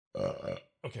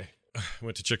Okay.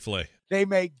 Went to Chick-fil-A. They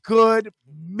make good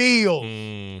meals.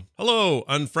 Hello,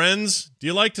 unfriends. Do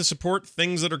you like to support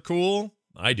things that are cool?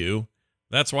 I do.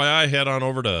 That's why I head on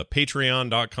over to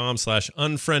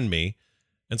patreon.com/unfriendme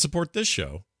and support this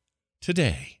show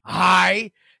today.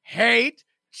 I hate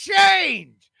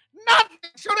change. Nothing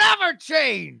should ever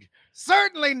change.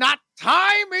 Certainly not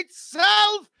time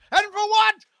itself. And for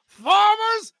what?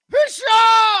 Farmers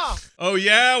Pshaw! Oh,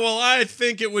 yeah? Well, I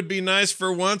think it would be nice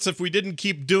for once if we didn't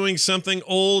keep doing something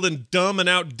old and dumb and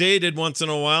outdated once in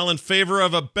a while in favor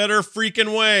of a better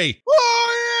freaking way.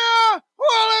 Oh, yeah?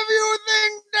 Well, if you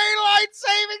think daylight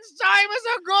savings time is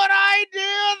a good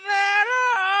idea, then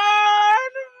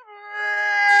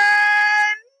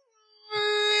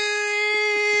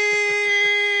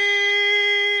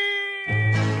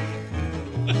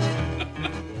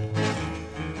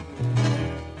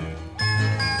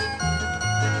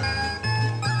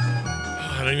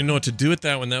I don't even know what to do with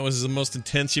that one. That was the most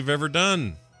intense you've ever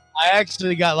done. I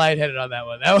actually got lightheaded on that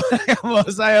one. I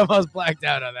almost blacked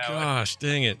out on that one. Gosh,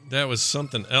 dang it. That was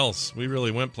something else. We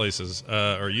really went places,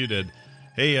 or you did.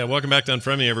 Hey, welcome back to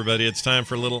Unfriend Me, everybody. It's time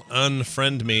for a little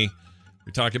Unfriend Me.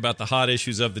 We talk about the hot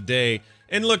issues of the day.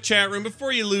 And look, chat room,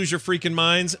 before you lose your freaking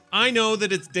minds, I know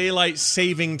that it's daylight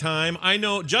saving time. I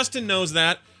know Justin knows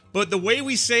that. But the way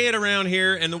we say it around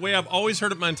here and the way I've always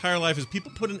heard it my entire life is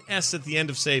people put an S at the end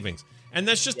of savings. And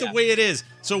that's just the way it is.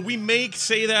 So we may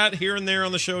say that here and there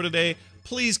on the show today.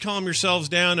 Please calm yourselves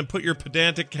down and put your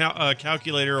pedantic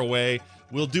calculator away.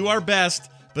 We'll do our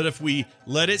best, but if we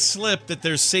let it slip that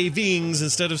there's savings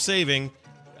instead of saving,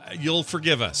 you'll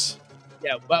forgive us.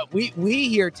 Yeah, but we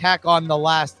here tack on the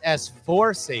last S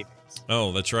for savings.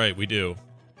 Oh, that's right, we do.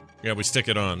 Yeah, we stick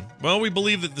it on. Well, we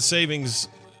believe that the savings...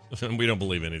 we don't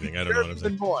believe anything. I don't know what I'm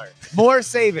saying. More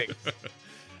savings.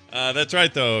 That's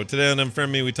right, though. Today on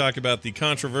Unfriend Me, we talk about the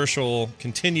controversial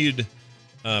continued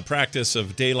practice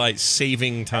of daylight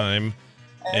saving time.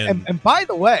 And by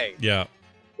the way, yeah,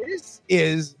 this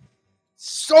is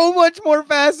so much more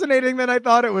fascinating than I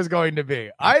thought it was going to be.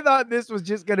 I thought this was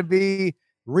just going to be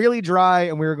really dry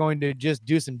and we were going to just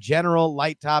do some general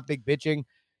light topic bitching.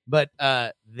 But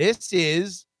this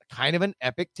is kind of an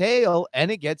epic tale, and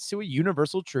it gets to a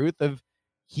universal truth of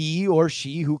he or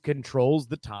she who controls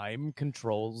the time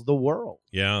controls the world.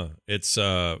 Yeah, it's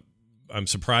I'm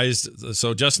surprised.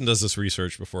 So Justin does this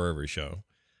research before every show,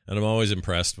 and I'm always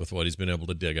impressed with what he's been able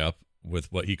to dig up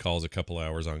with what he calls a couple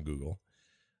hours on Google.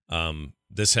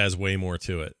 This has way more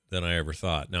to it than I ever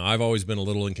thought. Now, I've always been a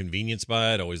little inconvenienced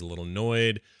by it, always a little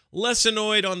annoyed, less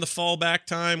annoyed on the fallback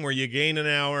time where you gain an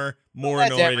hour, more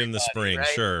annoyed in the spring. Right?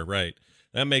 Sure, right.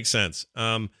 That makes sense.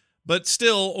 But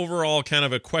still, overall, kind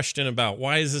of a question about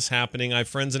why is this happening? I have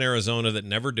friends in Arizona that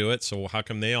never do it, so how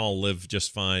come they all live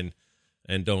just fine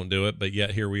and don't do it? But yet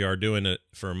here we are doing it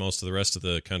for most of the rest of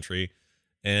the country.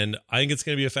 And I think it's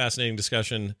going to be a fascinating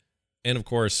discussion. And, of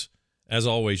course, as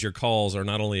always, your calls are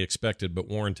not only expected but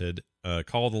warranted.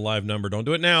 Call the live number. Don't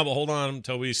do it now, but hold on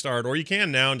until we start. Or you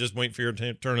can now and just wait for your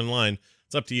turn in line.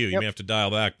 It's up to you. You may have to dial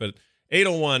back, but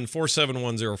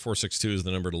 801-471-0462 is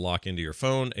the number to lock into your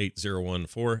phone,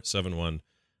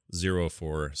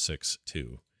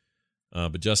 801-471-0462.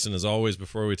 But Justin, as always,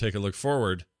 before we take a look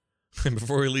forward,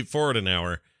 before we leap forward an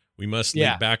hour, we must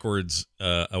leap backwards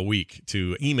a week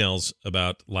to emails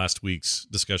about last week's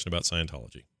discussion about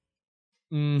Scientology.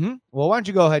 Mm-hmm. Well, why don't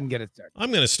you go ahead and get it started?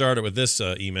 I'm going to start it with this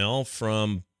email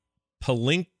from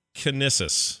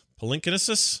Palinkinesis.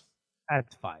 Palinkinesis?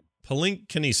 That's fine.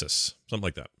 Palinkinesis, something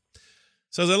like that.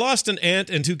 Says, I lost an aunt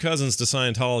and two cousins to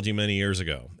Scientology many years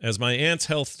ago. As my aunt's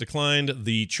health declined,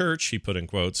 the church, he put in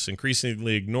quotes,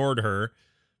 increasingly ignored her.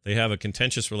 They have a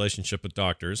contentious relationship with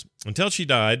doctors. Until she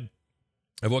died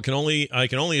of what I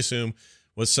can only assume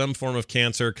was some form of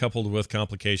cancer coupled with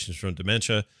complications from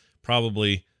dementia,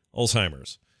 probably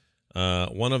Alzheimer's.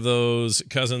 One of those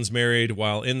cousins married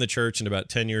while in the church, and about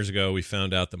 10 years ago, we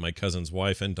found out that my cousin's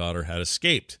wife and daughter had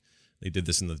escaped. They did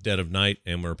this in the dead of night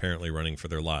and were apparently running for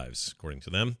their lives, according to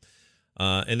them.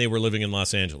 And they were living in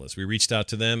Los Angeles. We reached out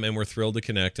to them and were thrilled to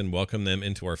connect and welcome them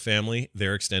into our family,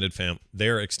 their extended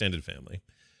family.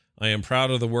 I am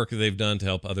proud of the work that they've done to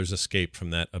help others escape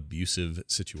from that abusive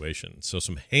situation. So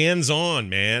some hands-on,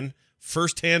 man.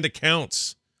 First-hand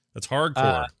accounts. That's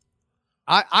hardcore.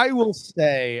 I will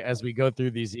say, as we go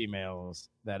through these emails,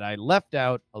 that I left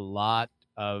out a lot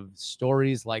of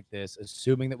stories like this,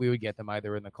 assuming that we would get them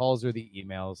either in the calls or the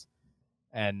emails.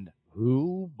 And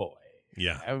who boy,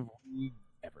 have we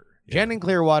ever. Jen in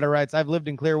Clearwater writes, I've lived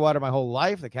in Clearwater my whole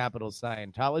life, the capital of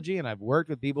Scientology, and I've worked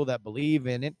with people that believe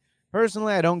in it.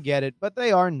 Personally, I don't get it, but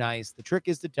they are nice. The trick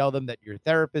is to tell them that your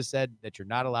therapist said that you're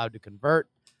not allowed to convert.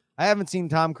 I haven't seen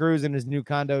Tom Cruise in his new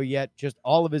condo yet, just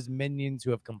all of his minions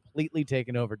who have completely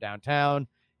taken over downtown.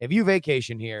 If you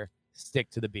vacation here,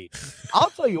 stick to the beach. I'll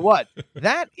tell you what,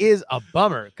 that is a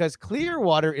bummer because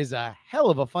Clearwater is a hell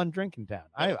of a fun drinking town.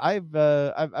 I've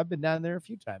been down there a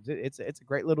few times. It's a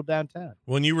great little downtown.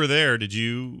 When you were there, did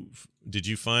you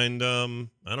find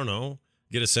I don't know,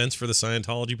 get a sense for the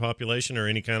Scientology population or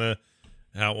any kind of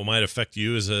how it might affect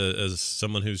you as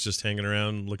someone who's just hanging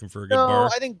around looking for a good bar?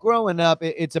 I think growing up,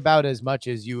 it's about as much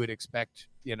as you would expect.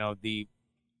 That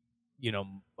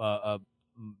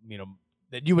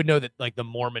you would know that like the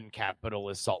Mormon capital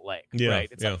is Salt Lake, right?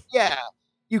 It's like,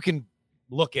 you can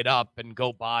look it up and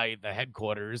go by the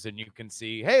headquarters and you can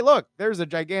see, hey, look, there's a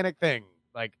gigantic thing.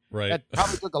 Like that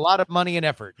probably took a lot of money and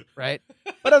effort, right?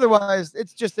 But otherwise,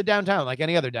 it's just a downtown like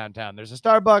any other downtown. There's a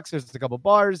Starbucks, there's a couple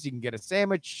bars, you can get a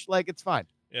sandwich, like it's fine.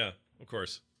 Yeah, of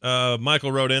course.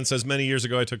 Michael wrote in, says, many years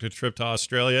ago, I took a trip to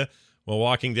Australia. While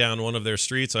walking down one of their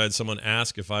streets, I had someone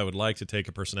ask if I would like to take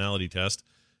a personality test.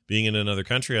 Being in another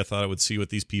country, I thought I would see what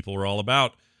these people were all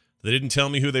about. They didn't tell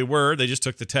me who they were. They just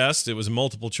took the test. It was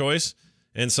multiple choice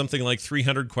and something like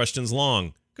 300 questions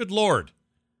long. Good Lord.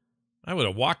 I would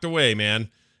have walked away, man.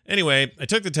 Anyway, I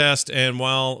took the test, and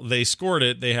while they scored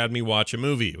it, they had me watch a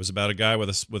movie. It was about a guy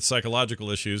with psychological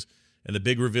issues, and the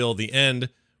big reveal at the end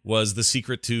was the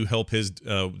secret to help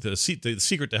the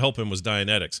secret to help him was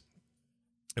Dianetics.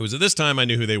 It was at this time I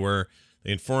knew who they were.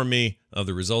 They informed me of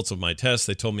the results of my test.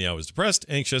 They told me I was depressed,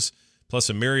 anxious,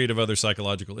 plus a myriad of other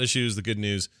psychological issues. The good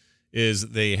news is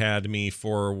they had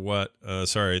for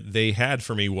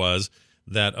me was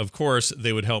that, of course,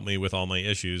 they would help me with all my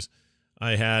issues.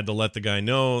 I had to let the guy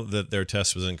know that their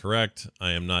test was incorrect.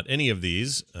 I am not any of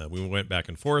these. We went back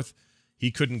and forth. He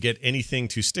couldn't get anything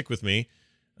to stick with me.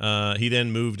 He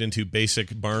then moved into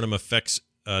basic Barnum effects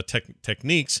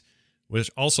techniques,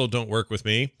 which also don't work with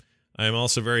me. I am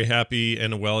also very happy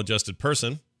and a well-adjusted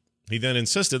person. He then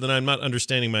insisted that I'm not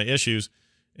understanding my issues,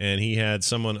 and he had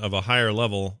someone of a higher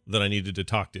level that I needed to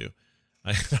talk to.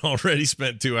 I had already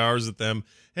spent 2 hours with them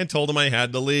and told them I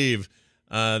had to leave.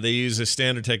 They use the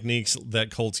standard techniques that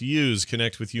cults use,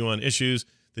 connect with you on issues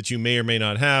that you may or may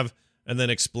not have, and then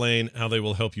explain how they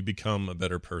will help you become a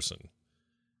better person.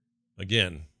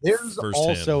 Again, there's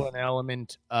firsthand. Also an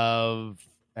element of,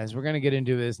 as we're going to get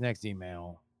into this next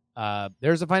email,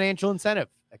 there's a financial incentive,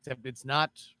 except it's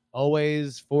not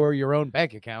always for your own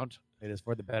bank account. It is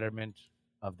for the betterment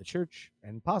of the church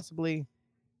and possibly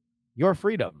your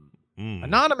freedom.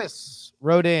 Anonymous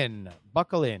wrote in,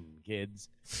 buckle in, kids.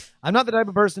 I'm not the type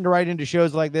of person to write into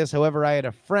shows like this. However, I had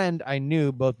a friend I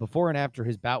knew both before and after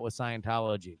his bout with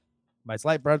Scientology. My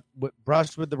slight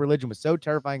brush with the religion was so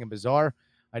terrifying and bizarre,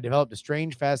 I developed a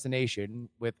strange fascination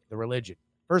with the religion.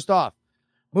 First off,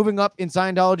 moving up in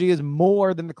Scientology is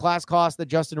more than the class cost that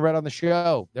Justin read on the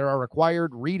show. There are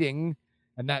required reading,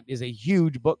 and that is a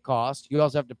huge book cost. You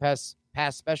also have to pass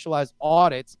specialized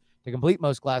audits to complete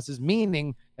most classes,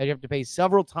 meaning that you have to pay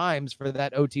several times for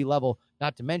that OT level,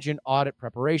 not to mention audit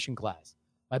preparation class.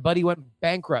 My buddy went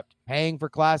bankrupt paying for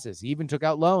classes. He even took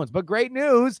out loans. But great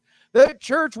news, the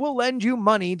church will lend you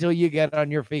money till you get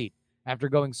on your feet. After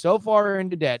going so far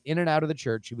into debt, in and out of the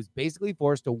church, he was basically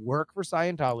forced to work for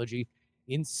Scientology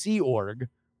in Sea Org,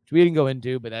 which we didn't go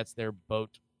into, but that's their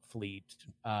boat fleet.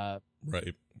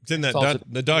 Right. It's in that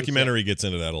the documentary gets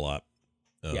into that a lot.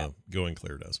 Going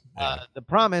Clear does. Anyway. The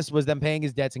promise was them paying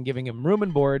his debts and giving him room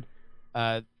and board,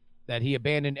 that he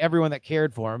abandoned everyone that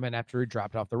cared for him and after he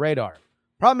dropped off the radar.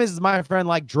 Problem is my friend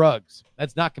liked drugs.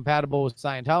 That's not compatible with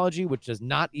Scientology, which does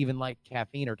not even like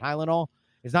caffeine or Tylenol.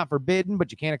 It's not forbidden,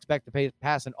 but you can't expect to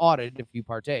pass an audit if you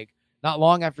partake. Not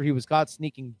long after he was caught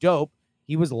sneaking dope,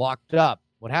 he was locked up.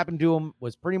 What happened to him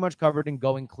was pretty much covered in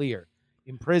Going Clear.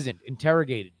 Imprisoned,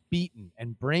 interrogated, beaten,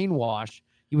 and brainwashed,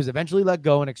 he was eventually let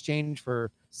go in exchange for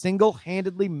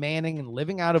single-handedly manning and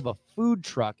living out of a food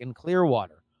truck in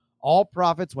Clearwater. All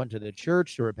profits went to the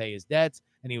church to repay his debts,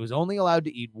 and he was only allowed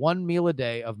to eat one meal a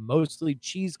day of mostly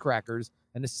cheese crackers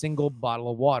and a single bottle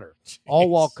of water, all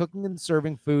while cooking and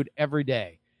serving food every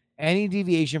day. Any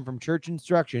deviation from church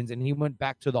instructions, and he went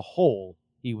back to the hole,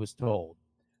 he was told.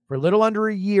 For a little under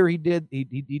a year, he did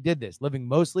this, living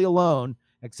mostly alone,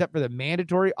 except for the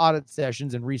mandatory audit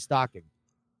sessions and restocking.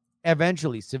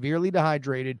 Eventually, severely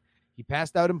dehydrated, he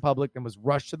passed out in public and was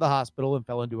rushed to the hospital and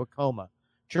fell into a coma.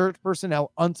 Church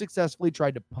personnel unsuccessfully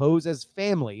tried to pose as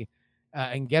family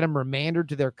and get him remanded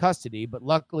to their custody, but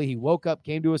luckily he woke up,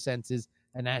 came to his senses,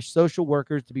 and asked social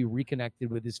workers to be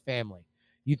reconnected with his family.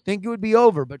 You'd think it would be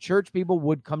over, but church people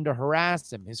would come to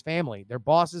harass him, his family, their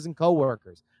bosses and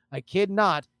coworkers. I kid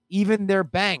not, even their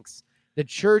banks. The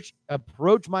church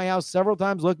approached my house several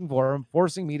times looking for him,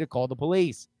 forcing me to call the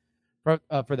police.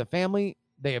 For the family,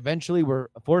 they eventually were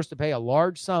forced to pay a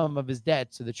large sum of his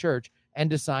debts to the church and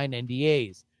to sign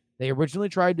NDAs. They originally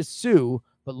tried to sue,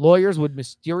 but lawyers would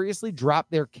mysteriously drop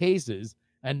their cases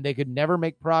and they could never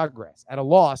make progress. At a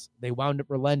loss, they wound up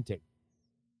relenting.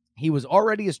 He was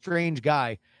already a strange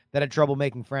guy that had trouble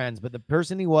making friends, but the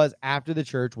person he was after the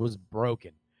church was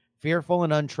broken, fearful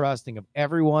and untrusting of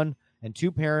everyone, and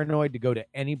too paranoid to go to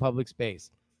any public space.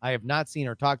 I have not seen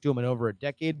or talked to him in over a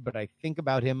decade, but I think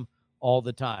about him all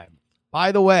the time.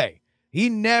 By the way, he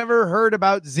never heard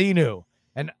about Xenu,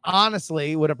 and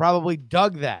honestly would have probably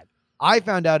dug that. I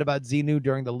found out about Xenu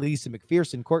during the Lisa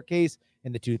McPherson court case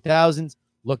in the 2000s.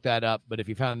 Look that up, but if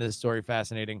you found this story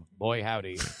fascinating, boy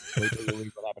howdy, wait till you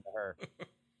read what happened to her.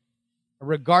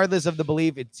 Regardless of the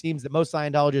belief, it seems that most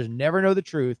Scientologists never know the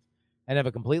truth and have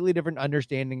a completely different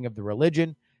understanding of the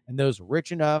religion and those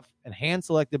rich enough and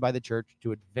hand-selected by the church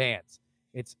to advance.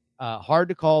 It's hard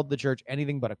to call the church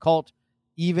anything but a cult,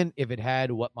 even if it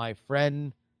had what my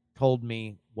friend told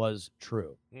me was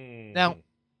true. Now,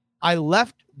 I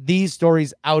left these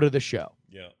stories out of the show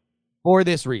for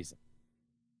this reason.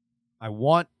 I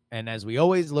want, and as we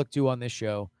always look to on this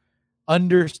show,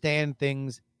 understand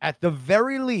things at the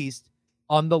very least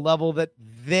on the level that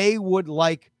they would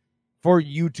like for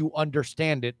you to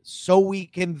understand it, so we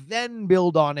can then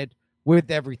build on it with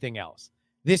everything else.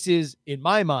 This is, in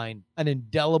my mind, an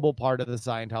indelible part of the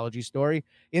Scientology story,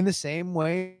 in the same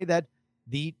way that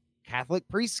the Catholic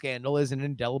priest scandal is an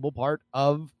indelible part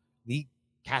of the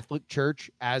Catholic Church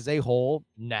as a whole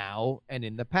now and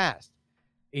in the past.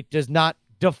 It does not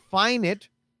define it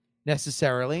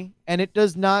necessarily, and it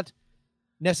does not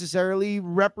necessarily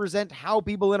represent how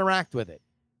people interact with it.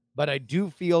 But I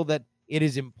do feel that it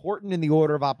is important in the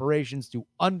order of operations to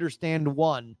understand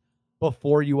one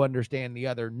before you understand the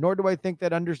other. Nor do I think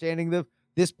that understanding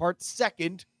this part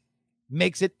second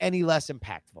makes it any less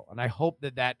impactful. And I hope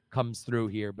that that comes through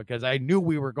here, because I knew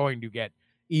we were going to get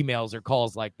emails or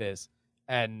calls like this,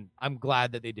 and I'm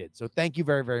glad that they did. So thank you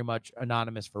very, very much,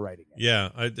 Anonymous, for writing it. Yeah,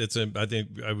 I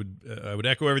think I would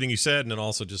echo everything you said, and then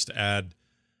also just add,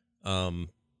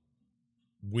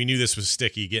 we knew this was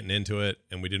sticky getting into it,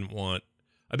 and we didn't want.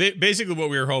 Basically, what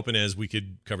we were hoping is we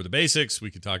could cover the basics,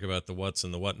 we could talk about the what's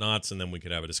and the whatnots, and then we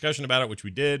could have a discussion about it, which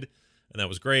we did, and that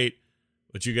was great.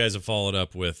 But you guys have followed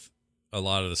up with a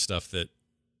lot of the stuff that,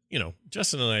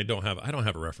 Justin and I don't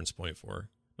have a reference point for.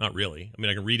 Not really. I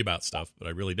mean, I can read about stuff, but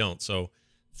I really don't. So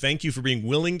thank you for being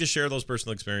willing to share those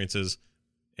personal experiences,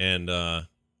 and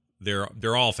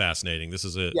they're all fascinating. This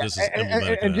is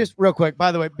and just real quick,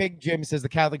 by the way, Big Jim says the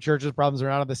Catholic Church's problems are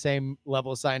not on the same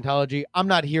level as Scientology. I'm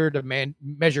not here to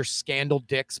measure scandal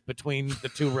dicks between the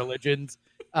two religions.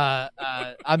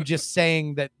 I'm just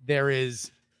saying that there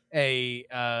is to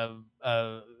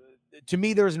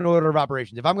me, there is an order of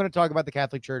operations. If I'm going to talk about the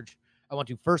Catholic Church, I want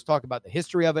to first talk about the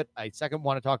history of it. I second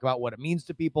want to talk about what it means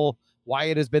to people, why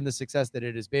it has been the success that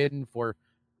it has been for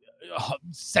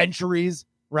centuries,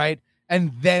 right?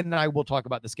 And then I will talk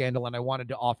about the scandal, and I wanted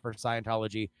to offer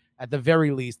Scientology, at the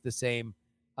very least, the same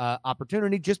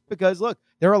opportunity, just because, look,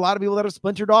 there are a lot of people that have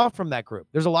splintered off from that group.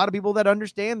 There's a lot of people that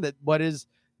understand that what is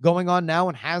going on now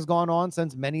and has gone on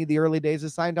since many of the early days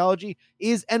of Scientology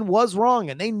is and was wrong,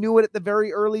 and they knew it at the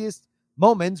very earliest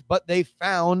moments, but they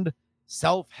found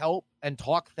self-help and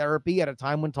talk therapy at a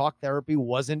time when talk therapy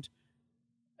wasn't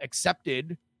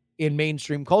accepted in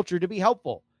mainstream culture to be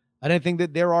helpful. And I think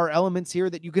that there are elements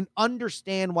here that you can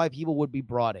understand why people would be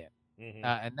brought in. Mm-hmm.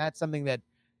 And that's something that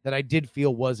I did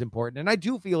feel was important. And I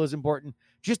do feel is important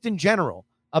just in general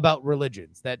about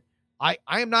religions, that I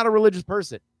am not a religious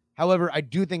person. However, I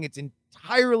do think it's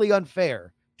entirely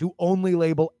unfair to only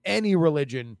label any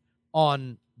religion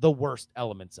on the worst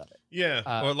elements of it. Yeah,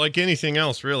 well, like anything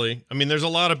else, really. I mean, there's a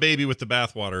lot of baby with the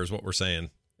bathwater is what we're saying.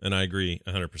 And I agree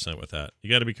 100% with that. You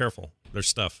got to be careful. There's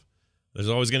stuff. There's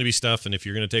always going to be stuff, and if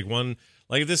you're going to take one,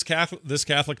 like this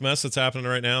Catholic mess that's happening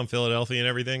right now in Philadelphia and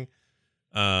everything,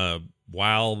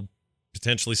 while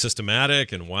potentially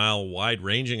systematic and while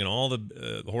wide-ranging and all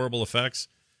the horrible effects,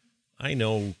 I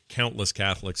know countless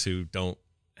Catholics who don't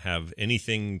have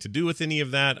anything to do with any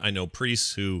of that. I know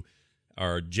priests who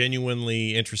are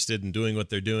genuinely interested in doing what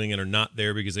they're doing and are not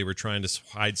there because they were trying to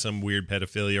hide some weird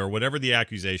pedophilia or whatever the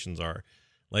accusations are.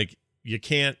 Like, you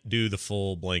can't do the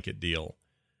full blanket deal.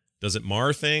 Does it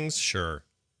mar things? Sure.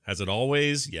 Has it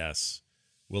always? Yes.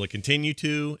 Will it continue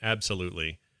to?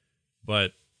 Absolutely.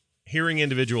 But hearing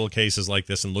individual cases like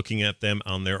this and looking at them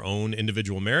on their own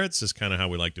individual merits is kind of how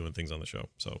we like doing things on the show.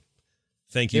 So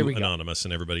thank you, Anonymous,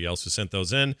 and everybody else who sent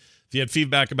those in. If you had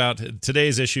feedback about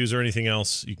today's issues or anything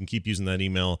else, you can keep using that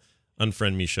email,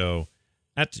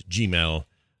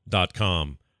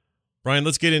 unfriendmeshow@gmail.com. Brian,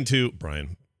 let's get into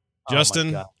Brian. Oh, my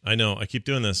Justin, God. I know I keep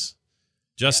doing this.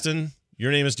 Justin,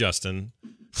 your name is Justin.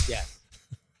 Yeah.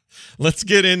 Let's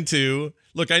get into.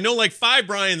 Look, I know like 5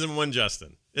 Brians and 1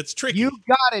 Justin. It's tricky. You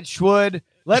got it, Schwood.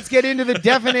 Let's get into the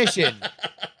definition.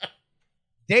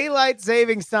 Daylight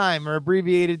savings time, or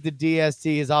abbreviated to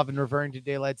DST, is often referring to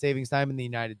daylight savings time in the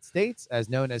United States, as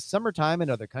known as summertime in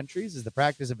other countries, is the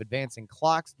practice of advancing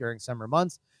clocks during summer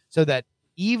months so that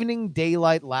evening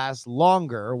daylight lasts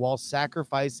longer while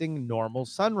sacrificing normal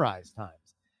sunrise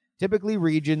times. Typically,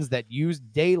 regions that use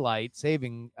daylight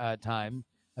saving time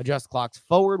adjust clocks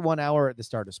forward 1 hour at the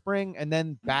start of spring and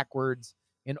then backwards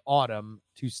in autumn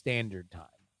to standard time.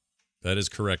 That is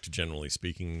correct, generally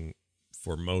speaking,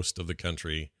 for most of the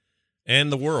country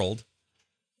and the world.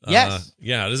 Yes.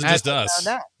 Yeah, it isn't just us.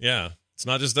 Yeah, it's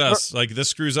not just us. Like, this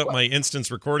screws up my instance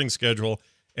recording schedule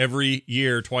every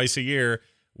year, twice a year,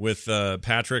 with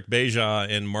Patrick Beja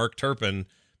and Mark Turpin,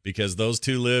 because those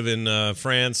two live in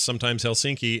France, sometimes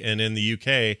Helsinki, and in the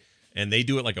UK, and they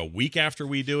do it like a week after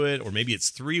we do it, or maybe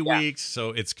it's 3 weeks, so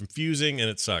it's confusing and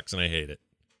it sucks, and I hate it.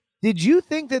 Did you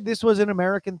think that this was an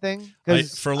American thing?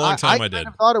 For a long time, I did.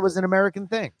 I thought it was an American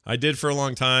thing. I did for a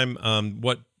long time.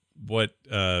 What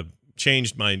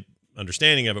changed my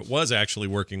understanding of it was actually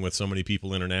working with so many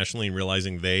people internationally and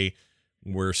realizing they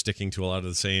were sticking to a lot of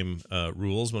the same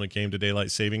rules when it came to daylight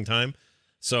saving time.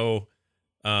 So,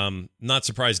 not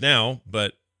surprised now,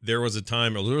 but there was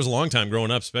a long time growing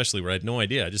up, especially, where I had no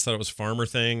idea. I just thought it was a farmer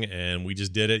thing, and we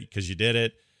just did it because you did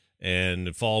it.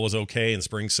 And fall was okay and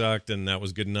spring sucked, and that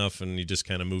was good enough, and you just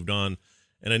kind of moved on.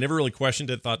 And I never really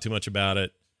questioned it, thought too much about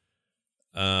it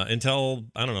until,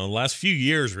 I don't know, the last few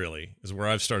years really is where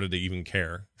I've started to even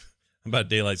care about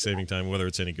daylight saving time, whether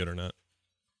it's any good or not.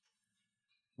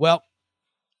 Well,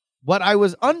 what I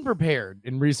was unprepared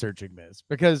in researching this,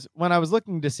 because when I was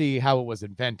looking to see how it was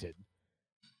invented,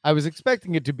 I was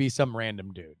expecting it to be some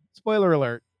random dude. Spoiler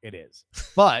alert, it is.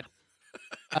 But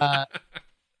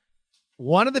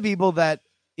one of the people that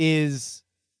is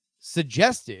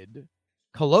suggested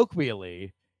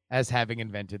colloquially as having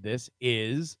invented this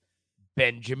is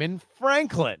Benjamin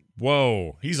Franklin.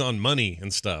 Whoa, he's on money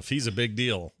and stuff. He's a big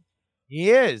deal.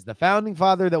 He is the founding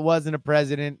father that wasn't a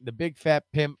president, the big fat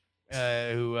pimp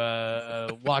who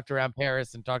walked around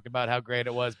Paris and talked about how great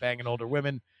it was banging older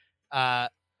women,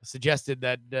 suggested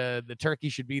that the turkey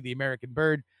should be the American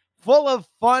bird, full of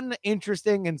fun,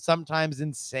 interesting, and sometimes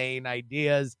insane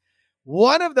ideas.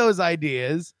 One of those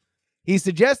ideas he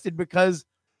suggested because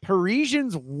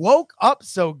Parisians woke up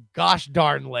so gosh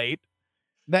darn late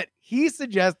that he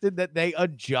suggested that they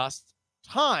adjust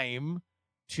time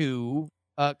to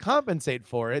compensate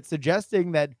for it,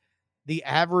 suggesting that the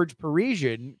average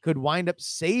Parisian could wind up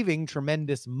saving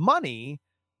tremendous money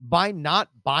by not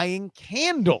buying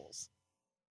candles.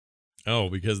 Oh,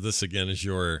 because this again is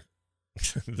your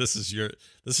this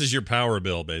is your power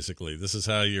bill, basically. This is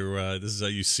how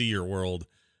you see your world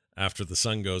after the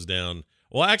sun goes down.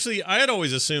 Well, actually, I had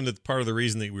always assumed that part of the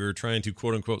reason that we were trying to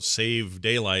quote unquote save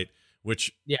daylight,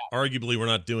 which arguably we're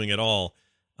not doing at all,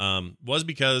 was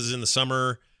because in the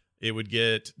summer it would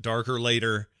get darker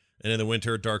later, and in the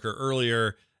winter darker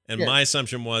earlier. And my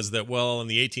assumption was that, well, in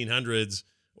the 1800s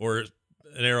or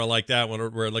an era like that,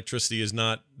 where electricity is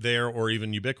not there or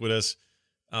even ubiquitous,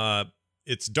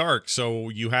 it's dark, so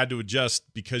you had to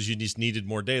adjust because you just needed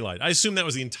more daylight. I assume that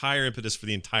was the entire impetus for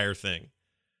the entire thing.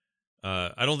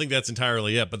 I don't think that's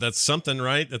entirely it, but that's something,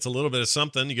 right? That's a little bit of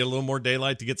something. You get a little more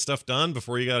daylight to get stuff done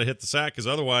before you got to hit the sack, because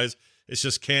otherwise it's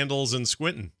just candles and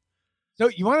squinting. So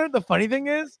you want to know the funny thing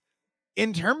is,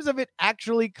 in terms of it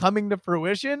actually coming to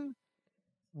fruition,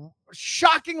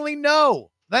 shockingly,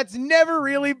 no. That's never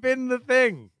really been the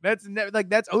thing.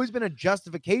 That's always been a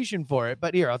justification for it.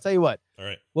 But here, I'll tell you what. All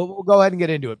right. We'll go ahead and get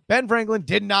into it. Ben Franklin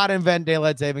did not invent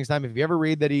daylight savings time. If you ever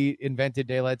read that he invented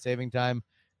daylight saving time,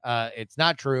 it's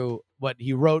not true. What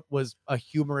he wrote was a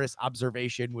humorous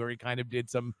observation where he kind of did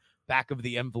some back of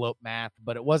the envelope math,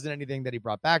 but it wasn't anything that he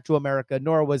brought back to America,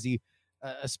 nor was he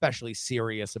especially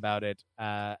serious about it,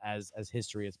 as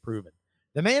history has proven.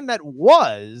 The man that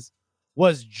was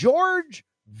George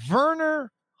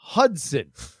Werner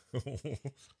Hudson.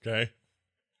 Okay.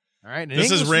 All right. This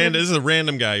is a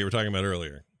random guy you were talking about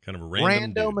earlier. Kind of a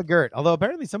random Rando dude. McGirt. Although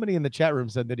apparently somebody in the chat room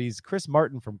said that he's Chris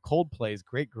Martin from Coldplay's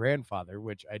great grandfather,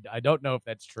 which I don't know if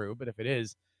that's true, but if it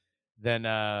is, then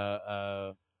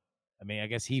I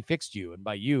guess he fixed you, and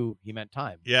by you he meant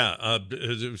time. Yeah.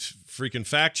 Freaking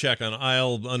fact check on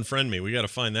I'll unfriend me. We got to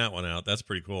find that one out. That's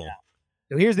pretty cool. Yeah.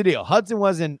 So here's the deal. Hudson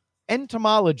was an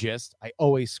entomologist. I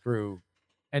always screw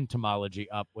entomology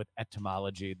up with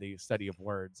etymology, the study of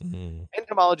words. Mm.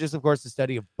 Entomologist, of course, the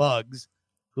study of bugs.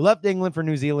 who left England for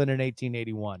New Zealand in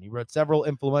 1881. He wrote several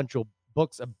influential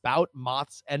books about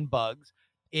moths and bugs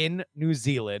in New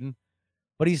Zealand,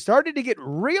 but he started to get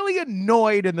really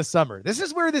annoyed in the summer. This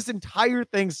is where this entire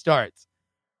thing starts.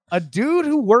 A dude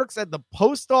who works at the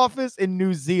post office in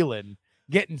New Zealand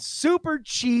getting super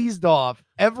cheesed off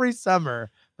every summer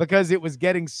because it was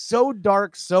getting so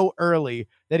dark so early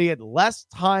that he had less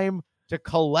time to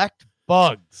collect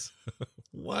bugs.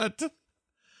 What?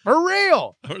 For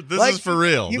real. This is for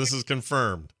real. This is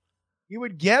confirmed. He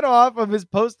would get off of his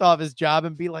post office job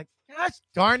and be like, gosh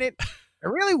darn it, I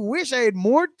really wish I had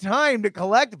more time to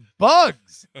collect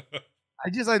bugs.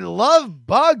 I love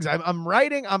bugs. I'm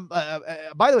writing.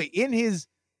 By the way, in his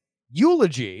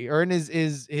eulogy, or in his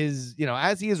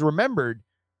as he is remembered,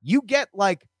 you get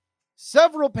like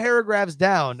several paragraphs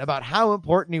down about how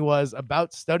important he was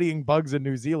about studying bugs in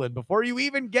New Zealand before you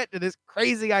even get to this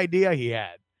crazy idea he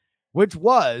had, which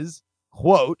was,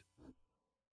 quote,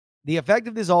 the effect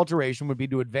of this alteration would be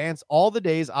to advance all the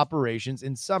day's operations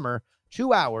in summer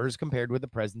 2 hours compared with the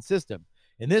present system.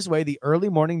 In this way, the early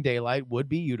morning daylight would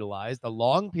be utilized. A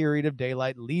long period of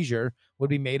daylight leisure would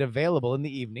be made available in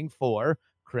the evening for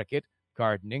cricket,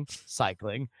 gardening,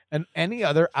 cycling, and any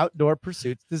other outdoor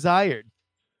pursuits desired.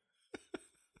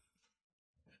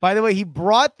 By the way, he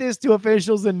brought this to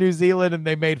officials in New Zealand and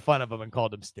they made fun of him and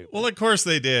called him stupid. Well, of course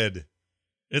they did.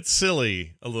 It's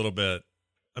silly a little bit.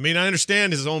 I mean, I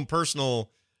understand his own personal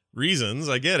reasons.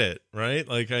 I get it, right?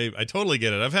 Like, I totally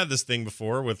get it. I've had this thing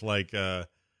before with, like, I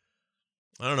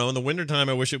don't know, in the wintertime,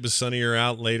 I wish it was sunnier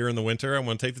out later in the winter. I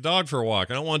want to take the dog for a walk.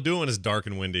 I don't want to do it when it's dark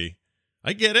and windy.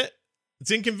 I get it.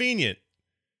 It's inconvenient.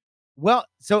 Well,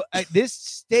 so this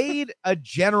stayed a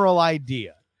general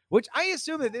idea, which I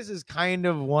assume that this is kind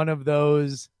of one of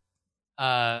those,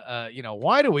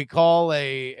 why do we call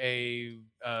a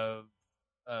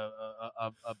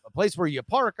place where you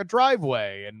park a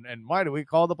driveway, and why do we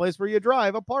call the place where you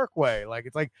drive a parkway? Like,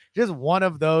 it's like just one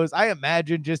of those. I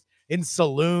imagine just in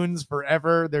saloons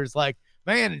forever, there's like,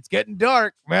 man, it's getting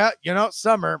dark. Well,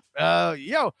 summer.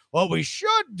 What we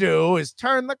should do is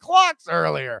turn the clocks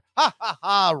earlier. Ha ha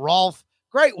ha, Rolf.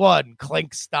 Great one.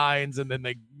 Clink steins, and then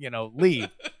they,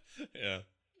 leave. Yeah.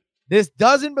 This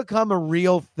doesn't become a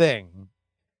real thing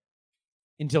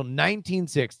until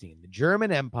 1916. The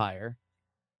German Empire,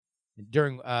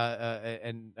 during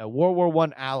a World War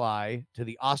I ally to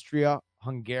the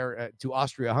Austria-Hungary,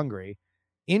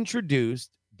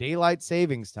 introduced daylight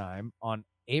savings time on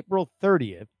April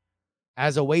 30th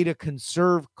as a way to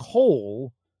conserve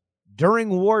coal during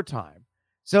wartime.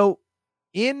 So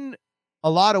in a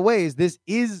lot of ways, this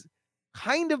is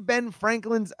kind of Ben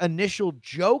Franklin's initial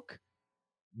joke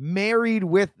married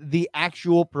with the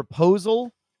actual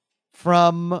proposal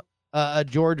from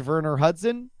George Werner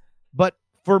Hudson, but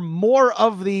for more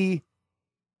of the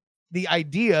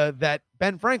idea that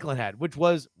Ben Franklin had, which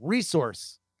was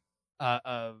resource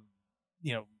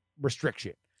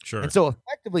restriction. Sure. And so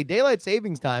effectively daylight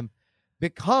savings time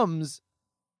becomes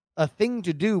a thing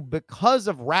to do because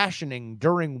of rationing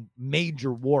during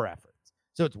major war efforts.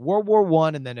 So it's World War I,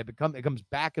 and then it comes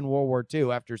back in World War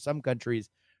II after some countries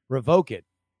revoke it.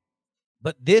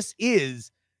 But this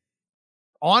is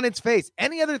on its face.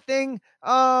 Any other thing,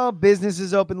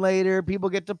 businesses open later, people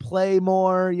get to play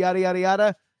more, yada, yada,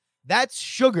 yada. That's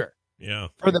sugar. Yeah.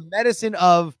 For the medicine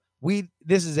of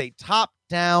this is a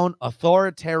top-down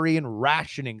authoritarian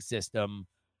rationing system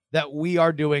that we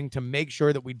are doing to make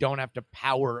sure that we don't have to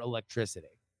power electricity.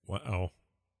 Wow.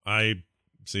 I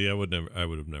would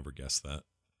have never guessed that.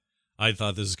 I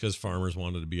thought this is because farmers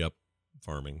wanted to be up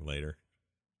farming later.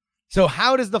 So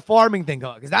how does the farming thing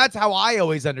go? Because that's how I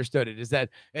always understood it, is that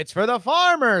it's for the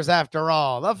farmers after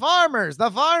all. The farmers.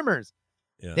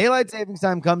 Yeah. Daylight savings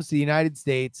time comes to the United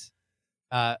States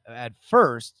at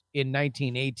first in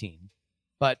 1918.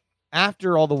 But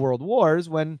after all the world wars,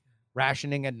 when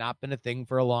rationing had not been a thing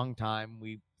for a long time,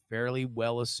 we fairly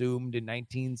well assumed in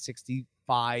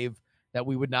 1965 that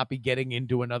we would not be getting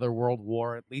into another world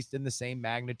war, at least in the same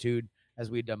magnitude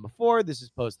as we had done before. This is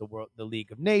post the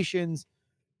League of Nations.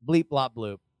 Bleep, blop,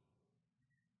 bloop.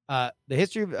 The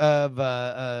history of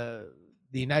the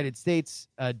United States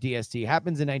DST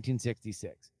happens in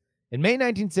 1966. In May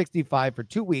 1965, for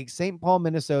 2 weeks, St. Paul,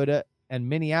 Minnesota, and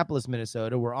Minneapolis,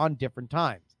 Minnesota were on different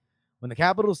times, when the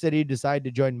capital city decided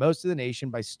to join most of the nation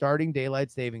by starting daylight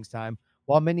savings time,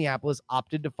 while Minneapolis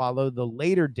opted to follow the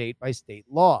later date by state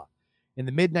law. In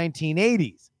the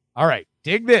mid-1980s, all right,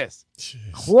 dig this,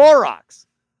 Jeez. Clorox,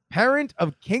 parent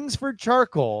of Kingsford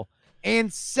Charcoal, and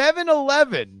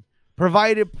 7-Eleven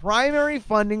provided primary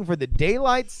funding for the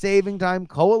Daylight Saving Time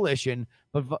Coalition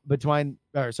behind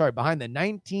the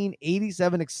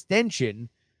 1987 extension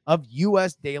of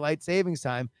U.S. daylight savings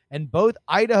time, and both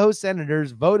Idaho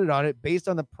senators voted on it based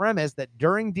on the premise that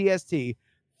during DST,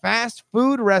 fast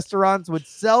food restaurants would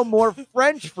sell more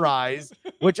French fries,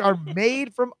 which are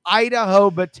made from Idaho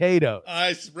potatoes.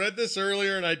 I read this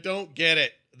earlier and I don't get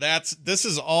it. This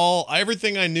is all,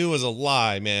 everything I knew was a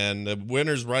lie, man. The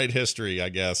winners write history, I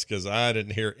guess, because I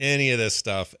didn't hear any of this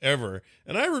stuff ever.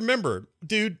 And I remember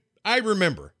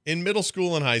in middle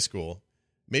school and high school,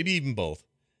 maybe even both,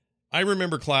 I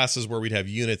remember classes where we'd have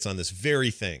units on this very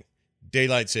thing,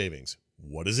 daylight savings.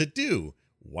 What does it do?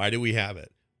 Why do we have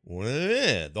it?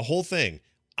 The whole thing.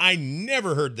 I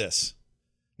never heard this.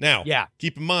 Now,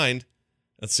 keep in mind,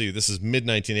 let's see, this is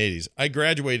mid-1980s. I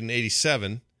graduated in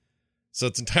 87. So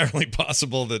it's entirely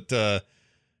possible that,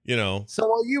 you know. So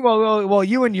while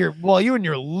you and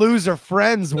your loser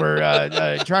friends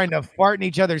were trying to fart in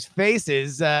each other's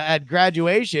faces at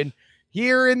graduation,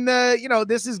 here in the,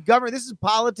 this is government, this is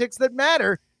politics that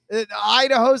matter.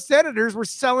 Idaho senators were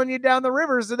selling you down the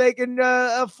river so they can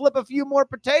flip a few more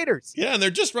potatoes. Yeah, and they're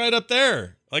just right up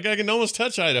there. Like I can almost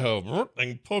touch Idaho. I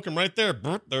can poke them right there.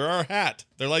 They're our hat.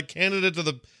 They're like Canada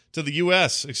to the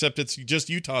U.S., except it's just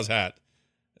Utah's hat.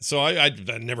 So I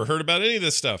never heard about any of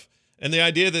this stuff. And the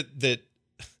idea that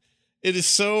it is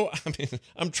so, I mean,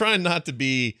 I'm trying not to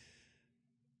be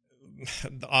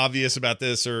obvious about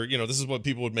this or, this is what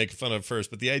people would make fun of first.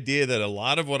 But the idea that a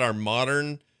lot of what our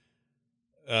modern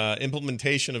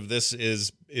implementation of this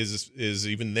is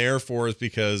even there for is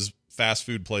because fast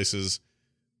food places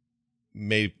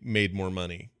made more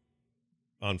money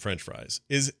on French fries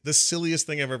is the silliest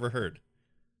thing I've ever heard.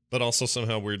 But also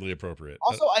somehow weirdly appropriate.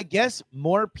 Also, I guess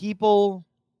more people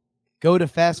go to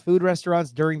fast food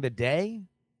restaurants during the day.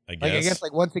 I guess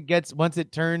once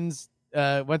it turns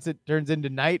into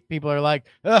night, people are like,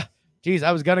 geez,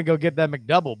 I was gonna go get that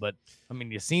McDouble, but I mean,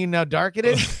 you seen how dark it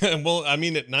is? Well, I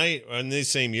mean, at night in these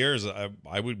same years,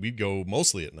 we'd go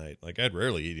mostly at night. Like I'd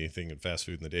rarely eat anything in fast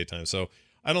food in the daytime. So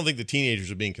I don't think the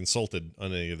teenagers are being consulted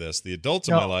on any of this. The adults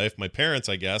in my life, my parents,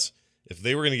 I guess, if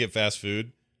they were gonna get fast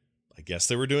food, I guess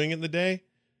they were doing it in the day.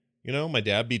 My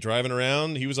dad be driving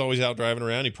around. He was always out driving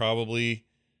around.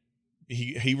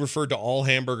 He referred to all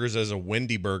hamburgers as a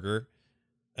Wendy burger.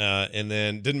 And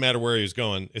then didn't matter where he was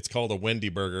going. It's called a Wendy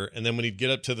burger. And then when he'd get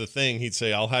up to the thing, he'd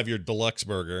say, I'll have your deluxe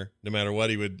burger. No matter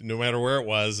where it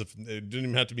was, if it didn't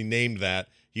even have to be named that,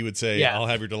 he would say, I'll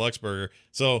have your deluxe burger.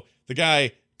 So the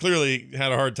guy clearly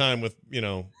had a hard time with,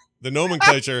 the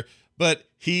nomenclature. But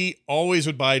he always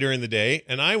would buy during the day,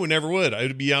 and I never would. I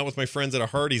would be out with my friends at a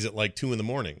Hardee's at like 2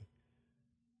 a.m.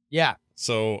 Yeah.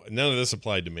 So none of this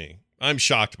applied to me. I'm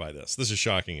shocked by this. This is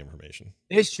shocking information.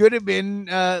 This should have been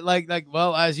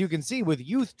well, as you can see with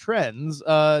youth trends,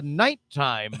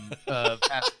 nighttime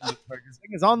fast food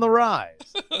purchasing is on the rise.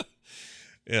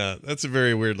 Yeah, that's a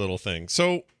very weird little thing.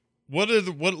 So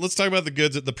let's talk about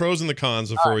the pros and the cons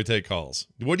before we take calls.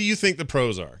 What do you think the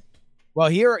pros are? Well,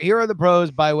 here are the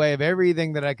pros by way of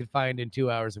everything that I could find in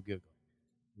 2 hours of Googling.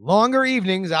 Longer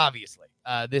evenings, obviously.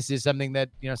 This is something that,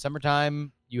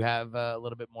 summertime, you have a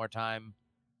little bit more time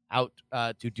out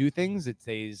to do things. It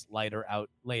stays lighter out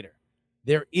later.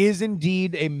 There is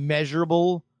indeed a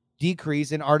measurable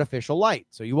decrease in artificial light.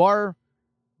 So you are,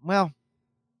 we'll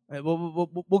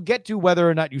get to whether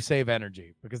or not you save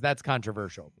energy because that's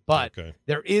controversial. But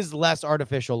there is less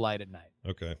artificial light at night.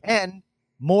 Okay. And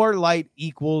more light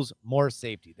equals more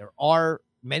safety. There are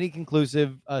many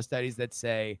conclusive studies that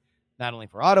say not only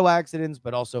for auto accidents,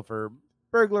 but also for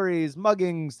burglaries,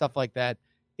 mugging, stuff like that.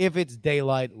 If it's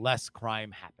daylight, less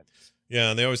crime happens. Yeah,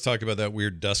 and they always talk about that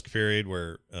weird dusk period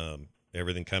where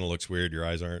everything kind of looks weird. Your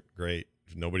eyes aren't great.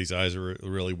 Nobody's eyes are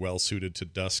really well suited to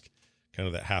dusk, kind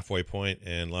of that halfway point,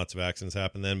 and lots of accidents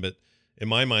happen then. But in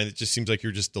my mind, it just seems like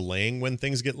you're just delaying when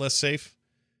things get less safe.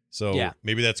 So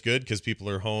maybe that's good because people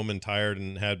are home and tired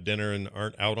and had dinner and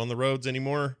aren't out on the roads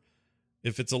anymore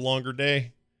if it's a longer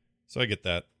day. So I get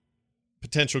that.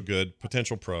 Potential good,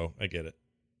 potential pro. I get it.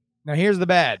 Now, here's the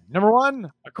bad. Number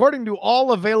one, according to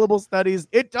all available studies,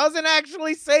 it doesn't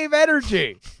actually save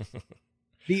energy.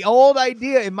 The old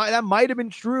idea, that might have been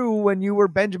true when you were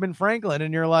Benjamin Franklin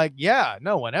and you're like,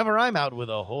 whenever I'm out with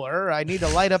a whore, I need to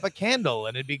light up a candle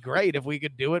and it'd be great if we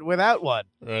could do it without one.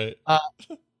 Right.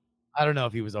 I don't know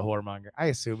if he was a whoremonger. I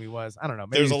assume he was. I don't know.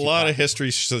 Maybe there's a lot of history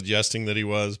suggesting that he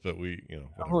was, but who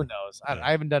knows? Yeah.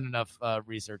 I haven't done enough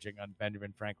researching on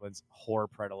Benjamin Franklin's whore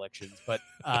predilections, but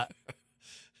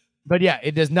yeah,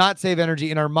 it does not save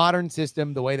energy in our modern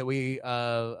system. The way that we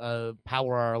power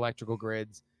our electrical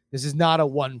grids, this is not a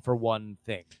 1-for-1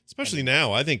 thing. Especially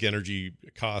now, I think energy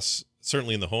costs,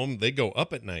 certainly in the home, they go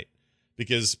up at night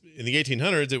because in the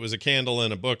 1800s it was a candle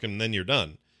and a book and then you're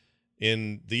done.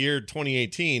 in the year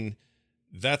 2018,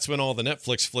 that's when all the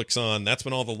Netflix flicks on. That's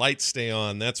when all the lights stay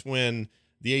on. That's when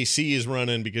the AC is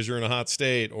running because you're in a hot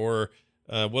state, or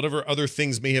whatever other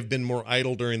things may have been more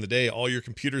idle during the day. All your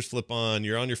computers flip on.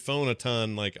 You're on your phone a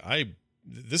ton.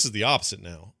 This is the opposite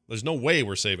now. There's no way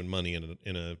we're saving money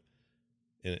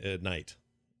at night.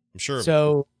 I'm sure.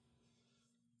 So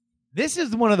this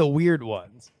is one of the weird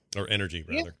ones. Or energy,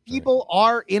 rather. If people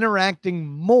are interacting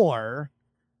more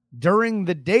during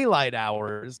the daylight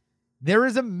hours, there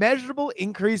is a measurable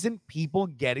increase in people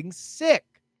getting sick.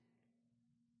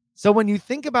 So when you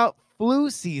think about flu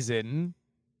season,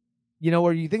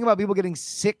 or you think about people getting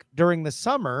sick during the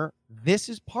summer, this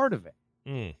is part of it.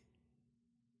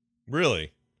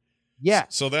 Really? Yeah.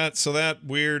 So that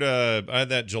weird, I had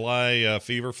that July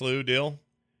fever flu deal.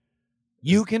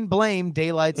 You can blame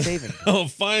daylight saving. Oh,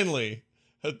 finally.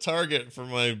 A target for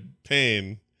my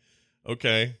pain.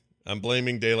 Okay. I'm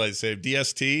blaming daylight save.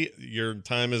 DST, your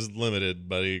time is limited,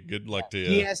 buddy. Good luck to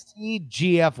you. DST,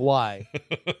 GFY.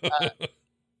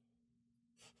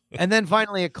 And then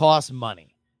finally, it costs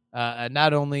money.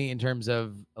 Not only in terms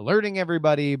of alerting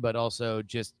everybody, but also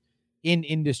just in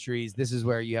industries. This is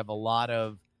where you have a lot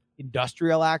of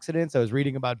industrial accidents. I was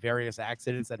reading about various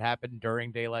accidents that happened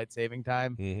during daylight saving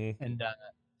time. Mm-hmm. And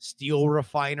steel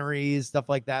refineries, stuff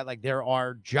like that. Like, there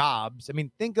are jobs. I mean,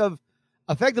 think of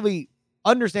effectively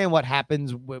understand what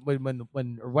happens when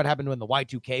what happened when the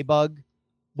Y2K bug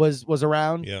was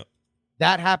around. Yeah.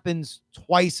 That happens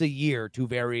twice a year to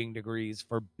varying degrees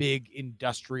for big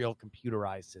industrial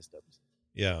computerized systems.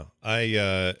 Yeah.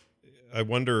 I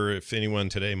wonder if anyone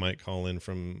today might call in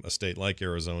from a state like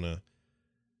Arizona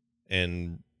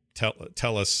and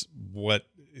tell us what.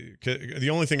 The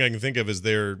only thing I can think of is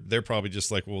they're probably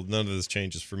just like, well, none of this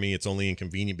changes for me. It's only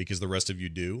inconvenient because the rest of you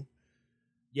do.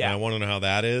 Yeah. And I want to know how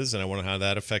that is, and I want to know how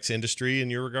that affects industry in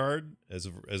your regard, as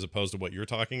opposed to what you're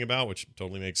talking about, which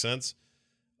totally makes sense.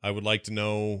 I would like to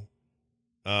know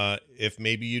if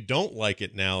maybe you don't like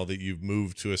it now that you've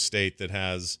moved to a state that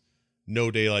has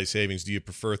no daylight savings. Do you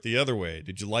prefer it the other way?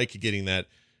 Did you like getting that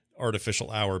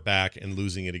artificial hour back and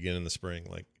losing it again in the spring?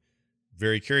 Like,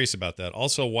 very curious about that.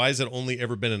 Also, why has it only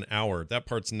ever been an hour? That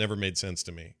part's never made sense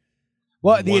to me.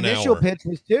 Well, the initial pitch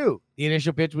was 2. The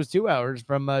initial pitch was 2 hours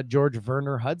from George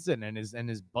Verner Hudson and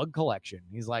his bug collection.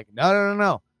 He's like,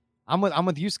 no. I'm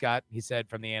with you, Scott. He said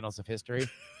from the annals of history.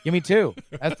 Give me 2.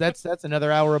 That's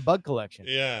another hour of bug collection.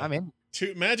 Yeah, I'm in.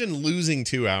 Imagine losing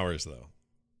 2 hours though.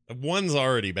 One's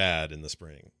already bad in the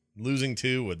spring. Losing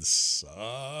 2 would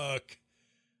suck.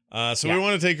 We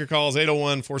want to take your calls,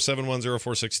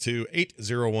 801-471-0462,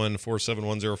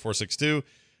 801-471-0462.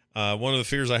 One of the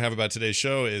fears I have about today's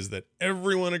show is that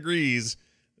everyone agrees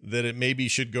that it maybe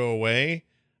should go away.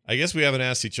 I guess we haven't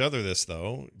asked each other this,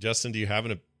 though. Justin, do you have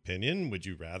an opinion? Would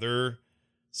you rather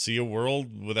see a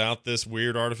world without this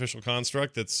weird artificial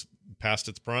construct that's past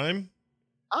its prime?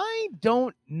 I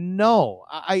don't know.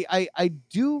 I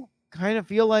do kind of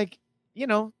feel like,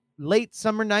 late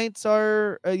summer nights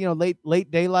are, late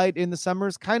daylight in the summer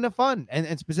is kind of fun.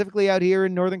 And specifically out here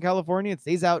in Northern California, it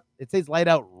stays light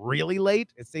out really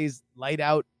late. It stays light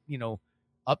out,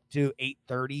 up to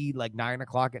 8:30, like 9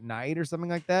 o'clock at night or something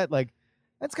like that. Like,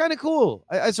 that's kind of cool.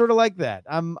 I sort of like that.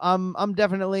 I'm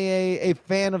definitely a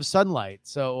fan of sunlight.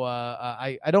 So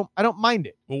I don't mind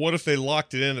it. Well, what if they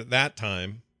locked it in at that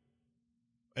time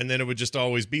and then it would just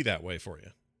always be that way for you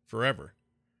forever?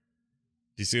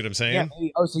 Do you see what I'm saying? Yeah.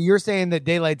 Oh, so you're saying that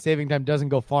daylight saving time doesn't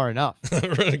go far enough? Kind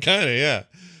of, yeah.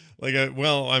 Like,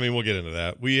 we'll get into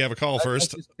that. We have a call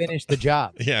first. Let's just finish the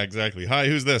job. Yeah, exactly. Hi,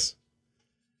 who's this?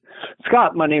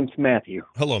 Scott, my name's Matthew.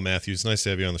 Hello, Matthew. It's nice to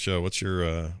have you on the show.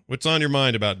 What's on your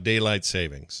mind about daylight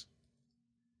savings?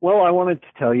 Well, I wanted to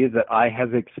tell you that I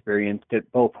have experienced it